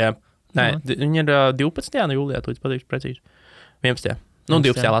kārdam? Jā, viņi ir 12. Jūlijā, tu pateikšu precīzi. 11.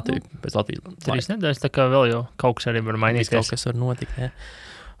 12. Latvija, pēc Latvijas. 3 nedēļas, tā kā vēl jau kaut kas arī var mainīties. Kaut kas var notikt, jā.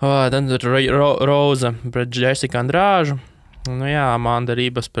 Tad Roza pret Jessica Andrāžu. Amanda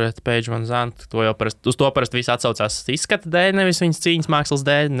Ribas pret Paige Van Zandt. Uz to parasti visi atsaucās izskata dēļ, nevis viņas cīņas mākslas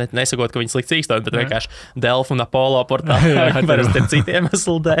dēļ. Nesakot, ka viņas slikts cīkstoni, bet vienkārši Delfu un Apollo portālā parasti ir citiem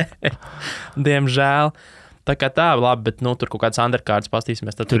eslu dēļ. Diemžēl. Tā kā tā, labi, bet tur kaut kāds undercards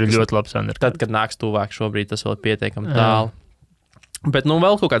pastīsimies. Tur ir ļoti labs undercards. Tad, kad nāks tuvāk šobrīd, tas vēl ir pietiekami tālu. Bet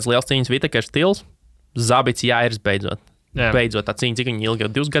vēl kaut kāds liels cīņas Vitakers stils. Zabits Jāirs beidzot. Beidzot tā cīņa, cik viņi ilgi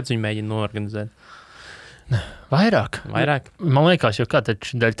jau 2 gadus viņi mēģina noorganizēt. Vairāk. Man liekas, jo kā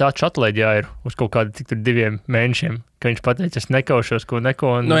taču dēļ tā čatlaidjā ir uz kaut kādu tik tur 2 mēnešiem, ka viņš pateica, es nekaušos, ko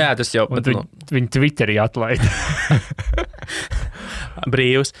neko. Nu jā, tas jau. Bet, viņi Twitterī atlaida.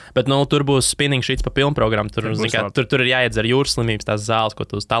 Brīvs. Bet, tur būs spinning sheets pa pilnu programmu. Tur ir jāiedzer jūras slimības tās zāles, ko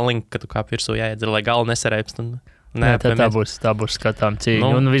tu uz tā link, ka tu kā virsū jāiedzer, lai galva nesareipst. Tā būs skatām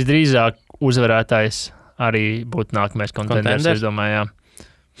cīņa. Un visdrīzāk uzvarētājs arī būtu nākamais kontenders, es domāju, jā.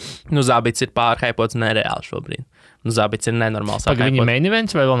 Zabits ir pārhaipots nereāli šobrīd. Zabits ir nenormāls. Pagaid, viņa main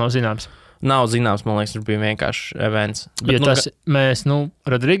events vai vēl nav zināms? Nav zināms, man liekas, tur bija vienkārši events. Bet, mēs,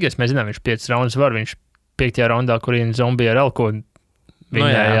 Rodrīgas, mēs zinām, viņš 5 raundus var, viņš 5. raundā, kurien zombija ar elko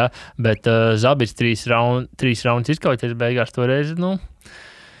viņai, jā. Bet Zabits 3 raundus izkauties beigās toreiz,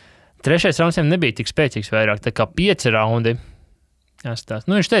 3. rauns viņam nebija tik spēcīgs vairāk, tā kā 5 raundi. Jāstāst.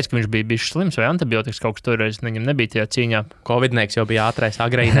 Viņš teica, ka viņš bija bijis slims vai antibiotikas kaut kas toreiz, viņam nebija tajā cīņā. Covidnieks jau bija ātrais,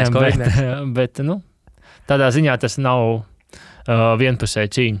 agrīnais covidnieks. bet, tādā ziņā tas nav vienpusēja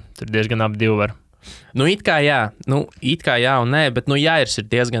cīņa. Tur diezgan ap 2 var. It kā jā un nē, bet Jāirs ir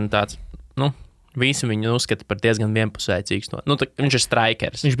diezgan tāds, visi viņu uzskata par diezgan vienpusēcīgs. Viņš ir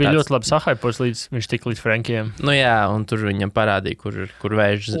strikers. Viņš bija ļoti labi sahaipos, līdz viņš tik līdz Frankiem. Jā, un tur viņam parādīja,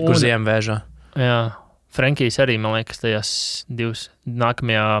 kur ziem vēžo. Jā. Frankijs arī, man liekas, tajās 2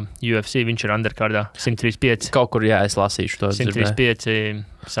 nākamajā UFC, viņš ir undercardā, 135. Kaut kur, es lasīšu to. 135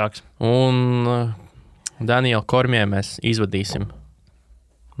 sāks. Un Danielu Kormie mēs izvadīsim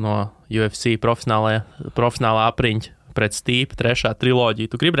no UFC profesionālā apriņķa pret Stīpu 3.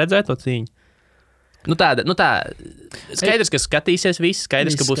 triloģiju. Tu gribi redzēt to cīņu? Tā, skaidrs, ka skatīsies viss,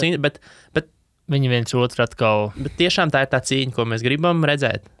 skaidrs, ka būs, bet viņi viens otru atkal. Bet tiešām tā ir tā cīņa, ko mēs gribam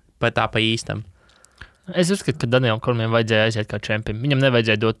redzēt, pa īstam. Es uzskatu, ka Danielam Kormiem vajadzēja aiziet kā čempim. Viņam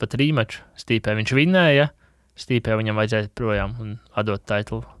nevajadzēja dot pat rīmaču Stīpē. Viņš vinnēja, Stīpē viņam vajadzēja projām un atdot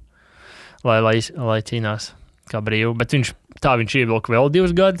titulu, lai cīnās kā brīvu. Bet viņš ievilka vēl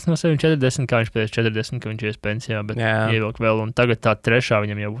 2 gadus no 40, kā viņš pēc 40, ka viņš ies pensijā, bet ievilka vēl, un tagad tā 3.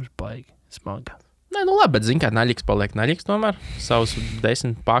 viņam jau būs baigi smaga. Nē, labi, bet zin kā naļiks paliek naļiks tomēr. Savus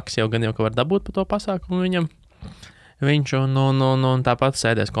 10 pakas jau gan ka var dabūt pa to pasākumu viņam. Viņš un tāpat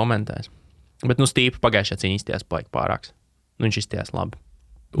sēdēs komentēs. Bet Stīpa pagājušajā cīņā izties pārāks. Viņš izties labi.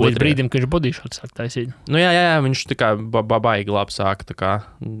 Līdz brīdim, ka viņš bodīšot sāk taisīt. Jā, viņš tā kā baigi labi sāka tā kā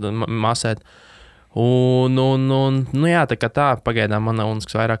masēt. Jā, tā kā tā, pagaidām man nav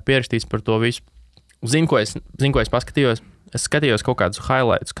kas vairāk pierakstīts par to visu. Zinu, ko es paskatījos. Es skatījos kaut kādus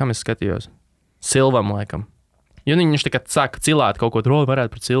highlights. Kam es skatījos? Silvam, laikam. Jo viņš tā kā sāka cilāt kaut ko, tur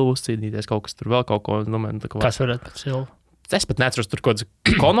varētu pret Silvu uzcīnīties, kaut kas tur vēl kaut ko. Kas varētu pret Silvu? Es pat neatceros, tur kaut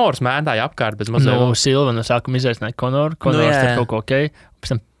kāds Konors mētāja apkārt bez mazliet. Silva no sākuma izaicināja Konors tur kaut ko ok. Pēc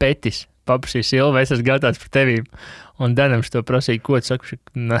tam Petis paprasīja Silva, es esmu gatavs par tevīm. Un Danams to prasīja, ko tu saki,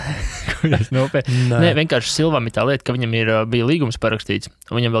 kurās nopietni. Nē, vienkārši Silvam ir tā lieta, ka viņam bija līgums parakstīts,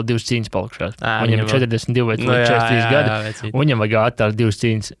 un viņam vēl 2 cīņas palikušās. Viņam ir 42 vai 43 gadi, un viņam vajag ātrās 2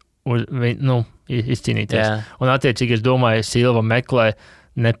 cīņas izcīnīties. Un attiecīgi es domāju, Silva meklē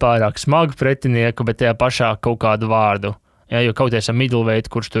nepārāk smagu pretinieku, bet tajā pašā kaut kādu vārdu. Jo kaut kāds middleweight,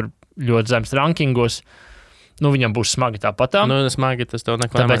 kurš tur ļoti zems rankingos, viņam būs smagi tāpatām. Smagi tas tev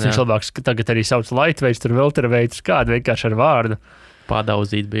neko tāpēc viņš labāk tagad arī sauc lightweights, tur welterweights, kādu vienkārši ar vārdu.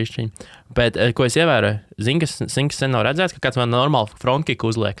 Padauzīt bišķiņ. Bet, ko es ievēroju, Zinkas sen nav redzēts, ka kāds man normāli frontkiku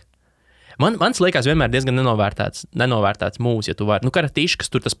uzliek. Man liekas vienmēr diezgan nenovērtēts mūs, ja tu vari.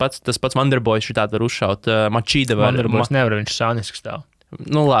 Karatīškas tur tas pats Wonderboys šitādi var uzšaut. Mačīda var. Wonderboys nevar, viņš sānisks stāv.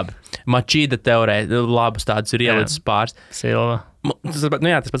 Labi. Mačīda teorē, labus tādus ir ielicis pāris. Silva. Tas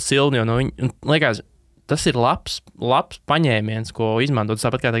pats Silva, jo liekas, tas ir labs paņēmiens, ko izmantot.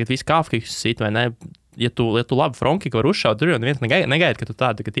 Tāpat kā tagad visi kāfkikus sit, vai ne? Ja tu labi frontkiku var uzšaut, tur jau neviens negaida, ka tu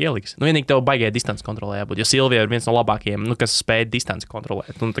tādu tagad ieliks. Vienīgi tev baigai distances kontrolē jābūt, jo Silvija ir viens no labākajiem, kas spēj distanci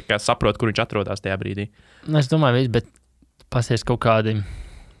kontrolēt. Un tā kā saprot, kur viņš atrodas tajā brīdī. Es domāju, bet pasies kaut kādi,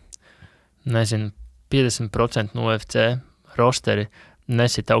 50% no UFC rosteri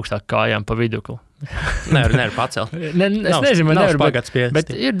nesit augstāk kājām pa vidukli. Nevar pacelt. Es nezinu, man nevar,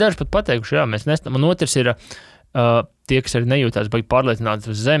 bet ir daži pat pateikuši, jā, mēs nestam. Un otrs ir tie, kas arī nejūtās baigi pārliecināti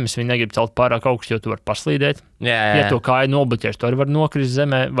uz zemes, viņi negrib celt pārāk augstu, jo tu vari paslīdēt. Jā. Ja to kāju nobloķēs, tu arī var nokrist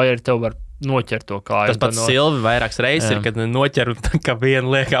zemē, vai arī tev var noķert to kāju. Tas pats Silvi vairākas reizes ir, kad noķer un tā kā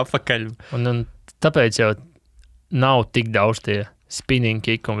vienu liek apakaļ. Un tāpēc jau nav tik daudz tie spinning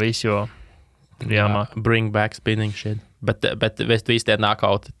kick un visu, jo jāmāk. Bring back spinning shit. Bet visi tie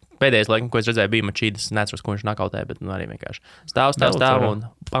knockouti. Pēdējais laikam, ko es redzēju, bija Mačīdas. Neatceros, ko viņš knockoutāja, bet arī vienkārši stāv un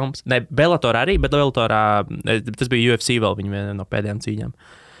pumps. Ne, Bellatorā arī, bet Bellatorā, tas bija UFC vēl viņa viena no pēdējām cīņām.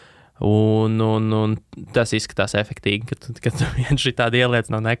 Un tas izskatās efektīgi, kad vien šitādi ieliec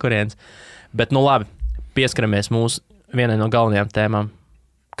no nekurienes. Bet, labi, pieskaramies mūsu vienai no galvenajām tēmām.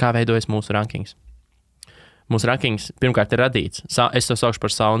 Kā veidojas mūsu rankings? Mūsu rankings pirmkārt ir radīts. Es to saukšu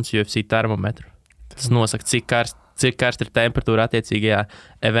par Sounds UFC termometru. Tas nosaka, cik karsta ir temperatūra attiecīgajā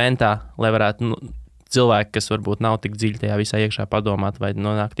eventā, lai varētu cilvēki, kas varbūt nav tik dziļi tajā visā iekšā padomāt, vai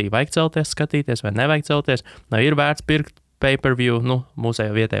no naktī vajag celties, skatīties, vai nevajag celties. Nav ir vērts pirkt pay-per-view,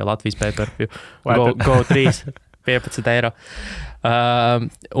 mūsējo vietējo Latvijas pay-per-view. Go 3, 15 eiro.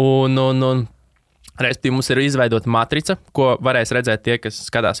 Respektīvi, mums ir izveidota matrica, ko varēs redzēt tie, kas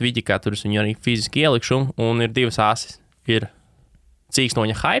skatās Vidikā, tur es viņu arī fiziski ielikšu, un ir 2 asis. Ir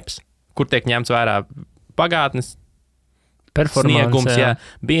cīkstoņa hypes, kur tiek ņemts vērā pagātnes, sniegums,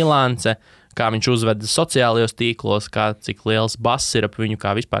 bilance, kā viņš uzvedas sociālajos tīklos, cik liels bass ir ap viņu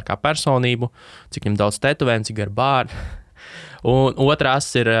kā vispār kā personību, cik viņam daudz tetovējumu, cik gar bārdu. Un otrās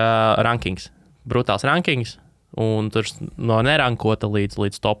ir rankings, brutāls rankings, un tur no nerankota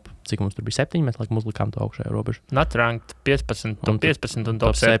līdz top, cik mums tur bija 7, mēs laikam uzlikām to augšējo robežu. Not ranked 15 un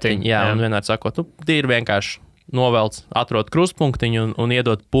top 7. Jā, un vienmēr sakot, ir vienkārši novelc, atrod krustpunktiņu un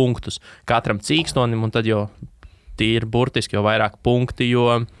iedod punktus katram cīkstonim, un tad jau tīri burtiski, jo vairāk punkti,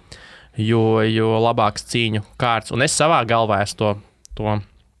 jo labāks cīņu kārts. Un es savā galvā esmu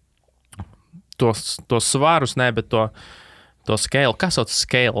to svarus, bet to scale, kas sauc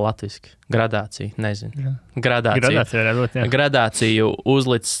scale latviski? Gradāciju, nezinu. Gradāciju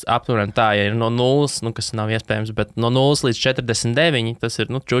uzlicis aptuveni tā, ja ir no 0, kas nav iespējams, bet no 0 līdz 49, tas ir,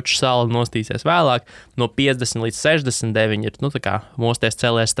 čuču sala nostīsies vēlāk, no 50 līdz 69 ir, tā kā mosties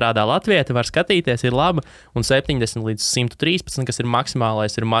celēs strādā latvieti, var skatīties, ir laba, un 70 līdz 113, kas ir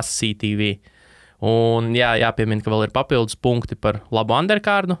maksimālais, ir Must See TV. Un jāpiemina, ka vēl ir papildus punkti par labu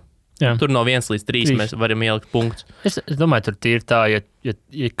underkārdu. Jā. Tur no 1 līdz 3 mēs varam ielikt punktus. Es domāju, tur ir tā, ja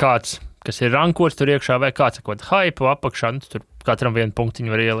kāds, kas ir rankots tur iekšā, vai kāds ar kaut hype apakšā, tur katram vienu punktiņu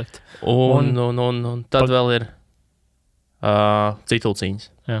var ielikt. Un tad vēl ir titulciņas.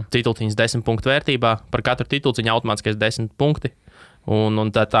 Titulciņas 10 punktu vērtībā. Par katru titulciņu automātiskais 10 punkti. Un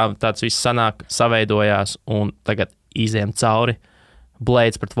tāds viss sanāk, saveidojās, un tagad izējām cauri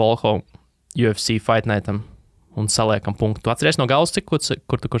Blades pret Volkovu UFC Fight Nightam. Un saliekam punktu. Tu atceries no galvas,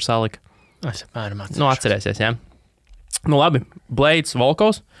 kur salika? Es apmēram atceros. Atcerēsies, jā. Labi, Blades,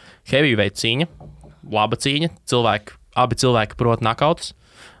 Volkovs, heavyweight cīņa, laba cīņa, abi cilvēki prot nakautus.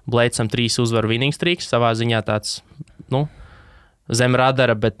 Bladesam 3 uzvaru winning streaks, savā ziņā tāds, zem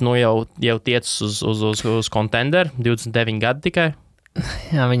radara, bet jau tiecas uz contender, 29 gadi tikai.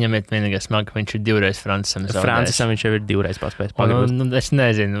 Jā, viņam ir vienīgais smagi, ka viņš ir 2 reizes Francisam zaudējis. Francisam viņš jau ir 2 reizes paspējis pagūt. Es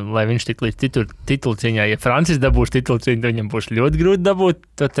nezinu, lai viņš tik līdz titulciņā, ja Francis dabūs titulciņu, tad viņam būs ļoti grūti dabūt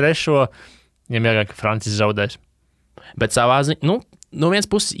to 3. Viņam jāgāk, ka Francis zaudēs. Bet savā ziņā, no vienas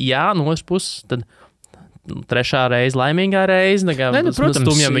puses, no otras puses, tad 3. reize, laimīgā reize, protams,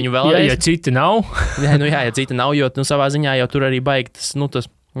 stumjam viņu vēlreiz. Ja citi nav. ja citi nav, jo savā ziņā jau tur arī baigi tas,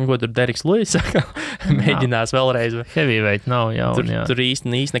 ko tur Deriks Luis mēģinās vēlreiz. Heavyweight nav jauna. Tur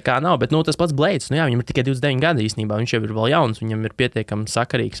īsti nekā nav, bet tas pats Blades, viņam ir tikai 29 gadi īstenībā, viņš jau ir vēl jauns, viņam ir pietiekami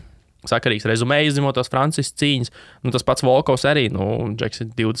sakarīgs rezumē izņemot tās Francis cīņas. Tas pats Volkovs arī, Džeks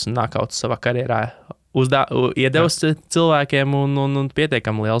ir 20 nakauts savā karjerā iedevis cilvēkiem un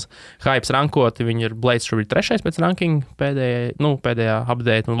pietiekami liels hypes rankoti. Viņi ir Blades šobrīd 3. pēc rankinga pēdējā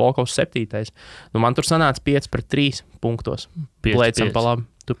update un Volkovs 7. Man tur sanāca 5-3 punktos. Bladesam pa labi.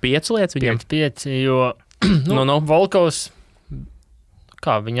 Tu 5 lietas viņam? 5, jo Volkovs,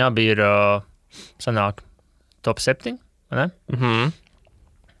 kā viņa abi ir sanāk top 7, ne?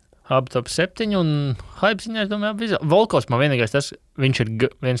 Abi top 7 un hype ziņā, es domāju, Volkovs man vienīgais tas, viņš ir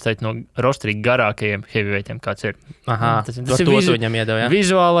viens no rosterī garākajiem heavyweightiem, kāds ir. Tas ir viņam iedeva, jā?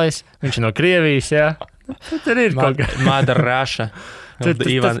 Vizuālais, viņš ir no Krievijas, jā. Tur ir kaut kā. Mada Raša,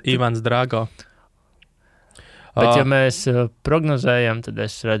 Ivans Drago. Bet ja mēs prognozējam, tad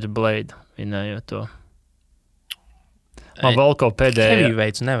es redzu Blade vinējot to. Man Volkov pēdējā.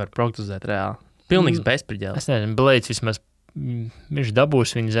 Heavyweights nevar prognozēt reāli. Pilnīgs bezpriģēlis. Es nezinu, Blades vismaz viņš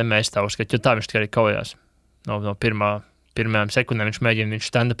dabūs viņa zemē stāvskat, jo tā viņš tikai kaujās. No pirmajām sekundēm viņš mēģina, viņš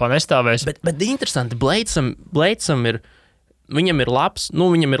stand-upā nestāvēs. Bet interesanti, Bladesam ir, viņam ir labs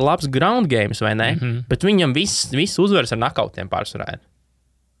ground games, vai ne? Bet viņam viss uzvaras ar nakautiem pārsvarā.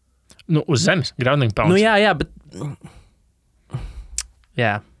 Uz zemes, grounding pounds. Jā, bet...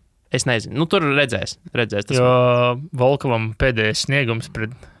 Jā, es nezinu. Tur redzēs. Jo Volkovam pēdējais sniegums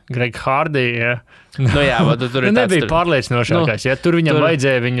pret Gregu Hardī, jā. Tur ir nebija pārliecinošākais, ja tur viņam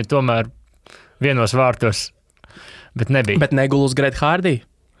vajadzēja viņu tomēr vienos vārtos, bet nebija. Bet negul uz Gregu Hardī.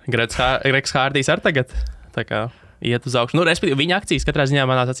 Gregs Hardijs ar tagad, tā kā... iet uz augšu. Nu, respektīvi, viņa akcijas katrā ziņā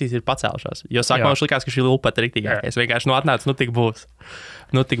manās acīs ir pacēlušās. Jo sākumā man likās, ka šī lupa ir riktīgākais. Vienkārši atnāca, tik būs.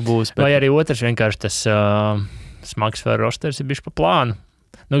 Tik būs. Bet... Vai arī otrs vienkārši tas smags vēl rosters ir bijis pa plānu.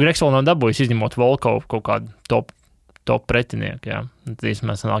 Gregs vēl nav dabūjis izņemot Volkovu kaut kādu top pretinieku, jā. Tad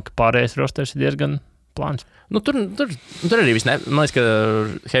īstenībā sanāk, ka pārējais rosters ir diezgan plāns. Tur arī man liekas, ka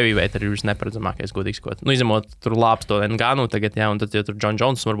heavyweight arī ir visneparedzamākais, godīgi sakot. Izņemot tur lāps to Nganu tagad, jā, un tad jau tur John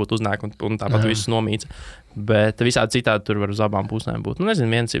Jones varbūt uznāk un tāpat visus nomīca. Bet visādi citādi tur var uz abām pusēm būt. Nezinu,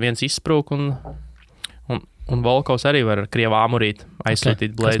 viens izsprūk un Volkovs arī var ar krievu āmurīt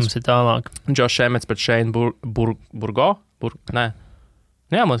aizsūtīt blēdus. Kas mums ir tālāk? Josh Emmets pret Shane Burgo? Nē.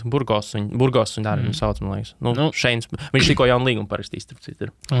 Jā, man liekas, Burgos un arī viņu sauc, man liekas. Šeins, viņš tikko jaunu līgumu parakstīs, starp citu.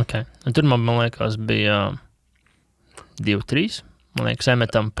 Okay. Un tur man liekas bija 2-3. Man liekas,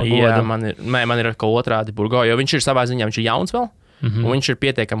 Emmetam pa godu. Jā, man ir kaut otrādi Burgo, jo viņš ir savā ziņā, viņš ir jauns vēl, un viņš ir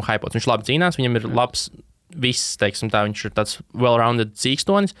pietiekami hypots. Viņš labi cīnās, viņam ir labs viss, teiksim tā, viņš ir tāds well-rounded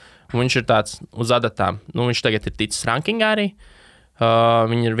cīkstonis, un viņš ir tāds uz adatām. Viņš tagad ir ticis rankingā arī.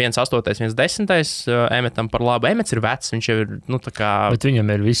 Viņi ir 1-8, 1-10. Emmetam par labu. Emmets ir vecs, viņš jau ir, tā kā... Bet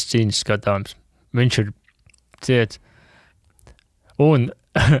viņam ir viss cīņas skatāms. Viņš ir ciets. Un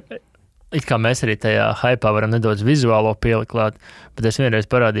it kā mēs arī tajā hypā varam nedaudz vizuālo pielikt klāt, bet es vienreiz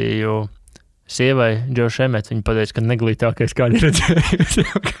parādīju sievai Josh Emmets, viņa pateica, ka neglītākais kādi redzējusi.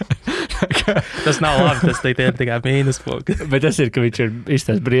 Tas nav labi, tas ir tikai mīnuspunkts. Bet tas ir, ka viņš ir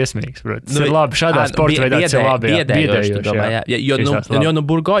izstāsts briesmīgs. Tas ir labi, šādā sporta veidā tas ir labi. Biedējoši, jo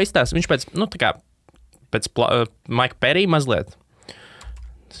Burgo izstāsts, viņš pēc Mike Perry mazliet.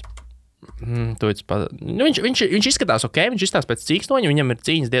 Viņš izskatās ok, viņš izstāsts pēc cīkstoņa, viņam ir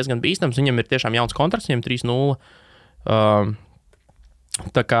cīņas diezgan bīstams, viņam ir tiešām jauns kontrakts, viņam 3-0.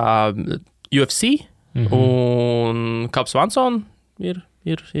 Tā kā UFC un Kaps Vanson ir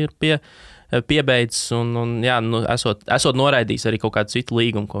piebeidzis un jā, esot noraidījis arī kaut kādu citu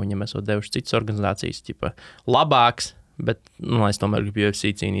līgumu, ko viņam esot devuši citas organizācijas, labāks, bet, es tomēr gribu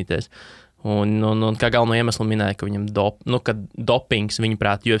UFC cīnīties. Un kā galveno iemeslu minēja, ka viņam dopings,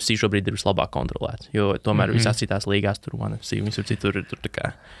 viņuprāt, UFC šobrīd ir vislabāk kontrolēts, jo tomēr visās citās līgās tur UFC, visur citur tur tā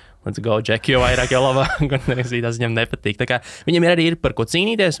kā let's go, Jack, jo vairāk, jo labāk, un tas viņam nepatīk. Tā kā viņam arī ir par ko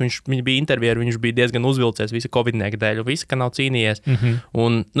cīnīties, viņš bija intervijā, viņš bija diezgan uzvilcies visa covidnieka dēļ, visa, ka nav cīnījies,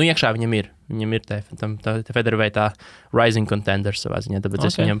 un, iekšā viņam ir tā featherweightā rising contenders savā ziņā, tāpēc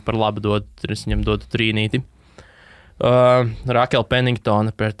es viņam par labu dodu trīnīti. Raquel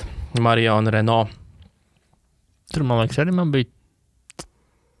Penningtona pret Marionu Renault. Tur, man liekas, arī man bija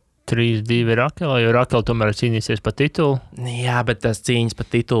 3-2 Raquel, jo Raquel tomēr cīnīsies par titulu. Jā, bet tas cīņas par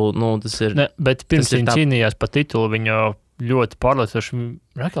titulu, tas ir... Ne, bet pirms viņa cīnījās par titulu, viņa ļoti pārliecinoši.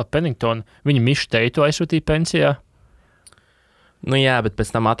 Raquel Pennington, viņa Mišu Teitu aizsūtīja pensijā. Jā, bet pēc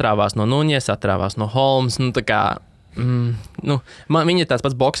tam atrāvās no Nunes, atrāvās no Holmes, tā kā... viņa ir tāds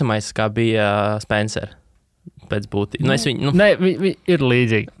pats boksamais, kā bija Spencer. Pēc būtības. Nē, viņi ir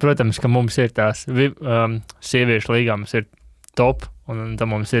līdzīgi. Protams, ka mums ir tās sieviešu līgā, mums ir top, un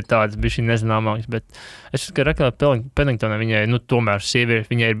tam mums ir tāds bišķi nezināmāks, bet es skatu, ka Raquel Penningtonai viņai, tomēr sievieši,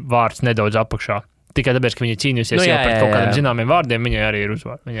 viņai ir vārds nedaudz apakšā. Tikai tāpēc, ka viņa cīnījusies jau par kaut kādiem zināmiem vārdiem, viņai arī ir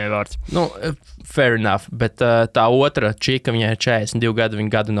uzvārds, viņai ir vārds. Fair enough, bet tā otra čika, viņai ir 42 gadu,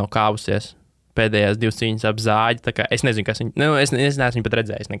 viņa gadu nav kāvusies. Pēdējās 2 cīņas ap zāģi, tā kā es nezinu, kas viņa, es neesmu viņu pat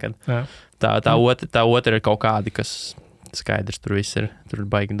redzējis nekad. Tā otra ir kaut kādi, kas skaidrs, tur viss ir, tur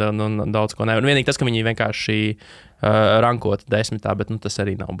baigi daudz ko nevar. Vienīgi tas, ka viņi vienkārši rankot 10, bet tas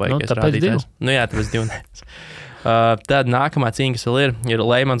arī nav baigies rādītājs. Jā, tāpēc 2 nevis. Tad nākamā cīņa, kas vēl ir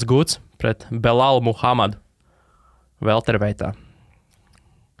Leimans Guts pret Belal Muhammadu welterweightā.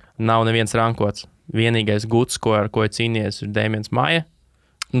 Nav neviens rankots. Vienīgais Guts, ar ko ir cīnījies, ir Damians Maia.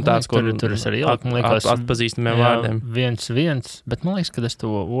 Tāds, tur es arī ieliku, man liekas, atpazīstamiem vārdiem. 1-1, bet man liekas, ka es to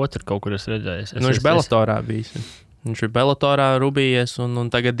otru kaut kur esmu redzējis. Viņš Bellatorā bijis. Viņš ir Bellatorā rubījies un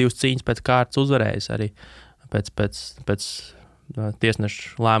tagad 2 cīņas pēc kārtas uzvarējis arī pēc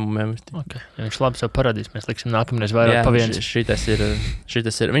tiesnešu lēmumiem. Okay. Ja viņš labi sev parādīs, mēs liksim nākamreiz vairāk pa viens. Šitas ir.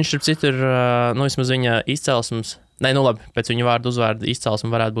 Viņš ir citur, vismaz viņa izcelsmes, labi, pēc viņa vārdu uzvārdu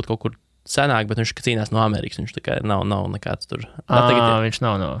izcelsme varētu būt kaut kur senāk, bet viņš cīnās no Amerikas. Viņš tā kā nav nekāds tur. Viņš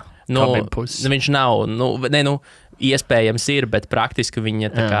nav no kabina puses. Viņš nav, iespējams ir, bet praktiski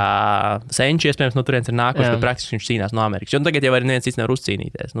viņa tā kā senči iespējams no turienes ir nākuši, bet praktiski viņš cīnās no Amerikas. Jo tagad jau arī neviens cits nevar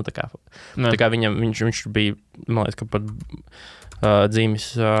uzcīnīties. Tā kā viņš bija, man liekas, ka pat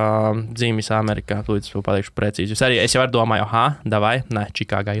dzīmis Amerikā. Tūlīt es pateikšu precīzi. Es jau domāju, davai,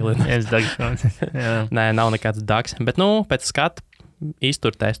 Čikāgā Illinois. Nē, nav nekāds dags. Bet, pēc skatu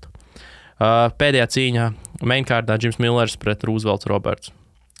iztur testu. Pēdējā cīņā mainkārdā Jims Millers pret Roosevelts Roberts.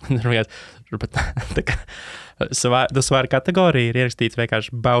 Svāra kategorija ir ierakstīts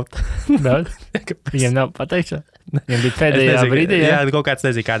vienkārši baut. Viņiem nav pateikts. Viņiem bija pēdējā brīdī. Jā, kaut kāds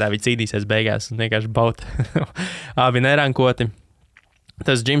nezinu, kādā viņi cīnīsies beigās. Vienkārši baut. Abi nerankoti.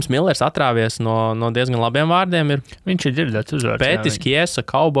 Tas Jims Millers atrāvies no diezgan labiem vārdiem. Viņš ir dzirdēts uzvārds. Pētis Kiesa,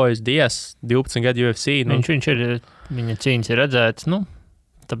 Cowboys, Dias, 12 gadu UFC. Viņš ir, viņa cīņas ir redzēts,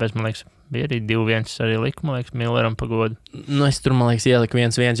 tāpēc, man liekas, bija arī 2-1 arī liku, man liekas, Milleram pagodu. Es tur, man liekas, ieliku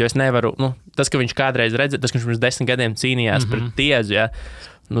 1-1, jo es nevaru, tas, ka viņš kādreiz redzēja, tas, ka viņš pirms 10 gadiem cīnījās pret Tiezu, ja,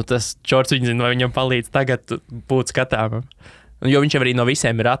 tas čorts viņa zina, vai viņam palīdz tagad būt skatāmam. Jo viņš arī no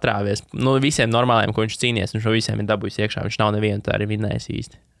visiem ir atrāvies. No visiem normāliem, ko viņš cīnījies, viņš no visiem ir dabūjis iekšā. Viņš nav nevienu tā arī vinnējis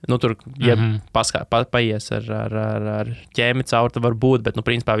īsti. Tur, ja paies ar ķēmi cauri, tad var būt, bet,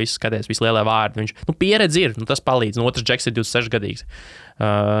 principā, visu skaties, visi lielie vārdi. Viņš, pieredze ir, tas palīdz. Otrs Džeks ir 26-gadīgs.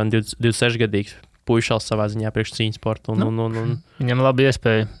 26-gadīgs puišals savā ziņā priekš cīņas sportu. Viņam labi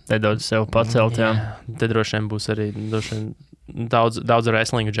iespēja nedaudz sev pacelt, jā. Te droši vien būs arī daudz ar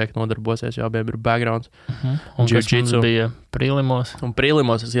wrestlingu Džeku nodarbosies, jo abiem ir backgrounds. Un kas mums bija Prīlimos? Un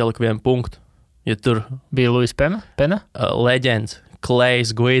Prīlimos es ieliku 1 punktu. Ja tur bija Luis Pena? Leģends,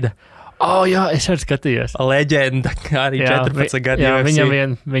 Klejs Guida. Jā, es arī skatījos. Leģenda, arī 14 gadu UFC.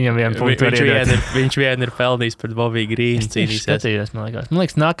 Viņam vien punktu viņš vien ir pelnījis pret Bobby Green cīnīsies. Skatījos, man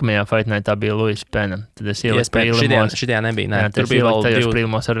liekas, nākamajā fightnē tā bija Luis Pena. Tad es ieliku Prīlimos. Šitajā nebija, nē. Tur bija vēl tajos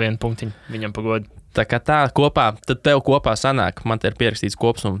Prīlimos ar 1 punktiņu viņam pagodu. Tā kā tā kopā, tad tev kopā sanāk, man te ir pierakstīts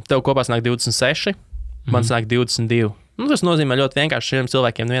kopsumma, tev kopā sanāk 26, man sanāk 22. Tas nozīmē ļoti vienkārši šiem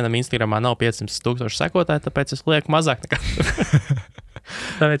cilvēkiem vienam Instagramā nav 500,000 sekotāji, tāpēc es lieku mazāk nekā.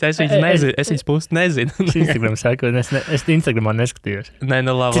 Tāpēc es viņas pusi nezinu. Es Instagram sekoju, es Instagramā neskatījos. Nē,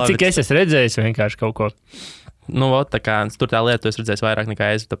 labi. Cik es esmu redzējis vienkārši kaut ko. Tā kā tur tā lieta, tu esi redzējis vairāk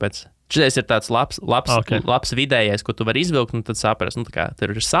nekā es, tāpēc šitais ir tāds labs vidējais, ko tu vari izvilkt, un tad saprast.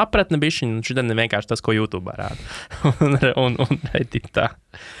 Tur ir sapratne bišķiņ, un šitai ne vienkārši tas, ko YouTube rāda. un redīt tā.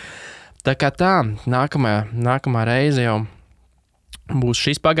 Tā kā tā, nākamā reize jau būs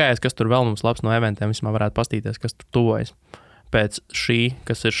šis pagājis, kas tur vēl mums labs no eventiem, vismaz varētu pastīties, kas tur tuvojas. Pēc šī,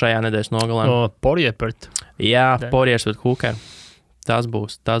 kas ir šajā nedēļas nogalē. Poirier pret. Jā, Poirier pret Hooker. Tas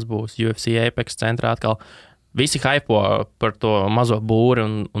būs UFC Apex centrā atkal. Visi hypo par to mazo būri,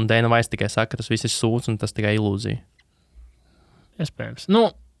 un Dana White tikai saka, ka tas viss ir sūds un tas tikai ilūzija. Iespējams.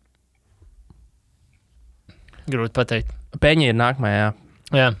 Grūti pateikt. Peņa ir nākamajā.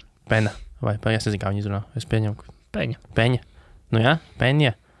 Jā. Pena. Vai es nezinu, kā viņi izrunā. Es pieņemu. Peņa.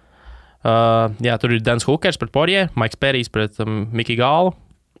 Peņa. Jā, tur ir Dans Hookers pret Poirier, Maiks Perijs pret Miki Gālu.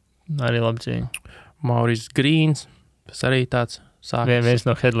 Arī labi cīņa. Maurice Grīns. Tas arī tāds sākas. Viens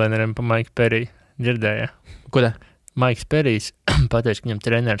no headlineriem pa Maiku Periju dzirdēja. Ko tā? Maiks Perijs pateiks, ka viņam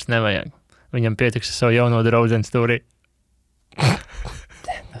treneris nevajag. Viņam pietiks ar savu jauno draudzeni stūrī.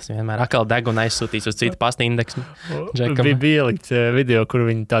 Tas vienmēr atkal deguna aizsūtīs uz citu pasta indeksu. Bija ielikts video, kur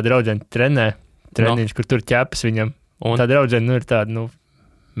viņi tā draudzeni trenē. Treniņš, kur tur ķepas viņam. Un? Tā draudzeni ir tāda,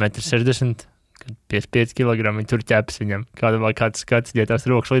 1,60 m, 55 kg. Viņi tur ķepas viņam. Kāds skats, ja tās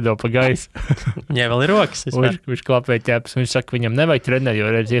rokas lido pa gaisu. Viņai vēl ir rokas. Viņš klapē ķepas. Viņš saka, viņam nevajag treneri, jo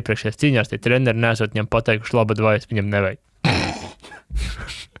redz iepriekšējās cīņās tie treneri nesot viņam pateikuši labu advaisu, viņam nevajag.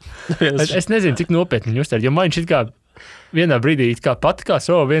 Es nezinu, cik nopietni viņi uztver, jo man viņš it kā vienā brīdī it kā pat kā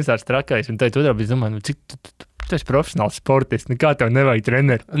viens tāds trakais, un tad otrā brīdī domāju, cik tu esi profesionāls sportists, nekā tev nevajag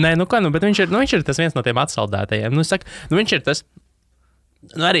treneri. Nē, bet viņš ir tas viens no tiem atsaldētajiem. Viņš ir tas,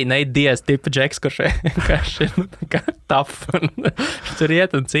 arī neidies tipa Džeks, kurš vienkārši ir tough. Viņš tur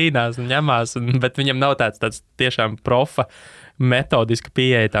iet un cīnās un ņemās, bet viņam nav tāds tiešām profa metodiska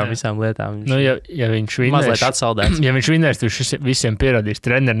pieeja tām visām lietām. Ja viņš vinnēs, ja viņš vinnēs, viņš visiem pierādīs,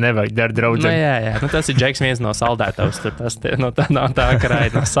 treneri nevajag dar draudzeni. Jā. Tas ir Džeks viens no saldētavs, tur tas no tā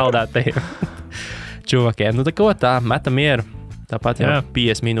karāja no saldētajiem čuvakiem. Tā ko tā, meta mieru. Tāpat jau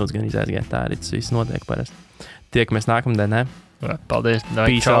 50 minūtes gan izēsgāja, tā arī tas viss notiek parasti. Tiekamies nākamdien, ne? Paldies.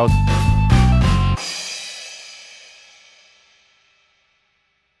 Peace out.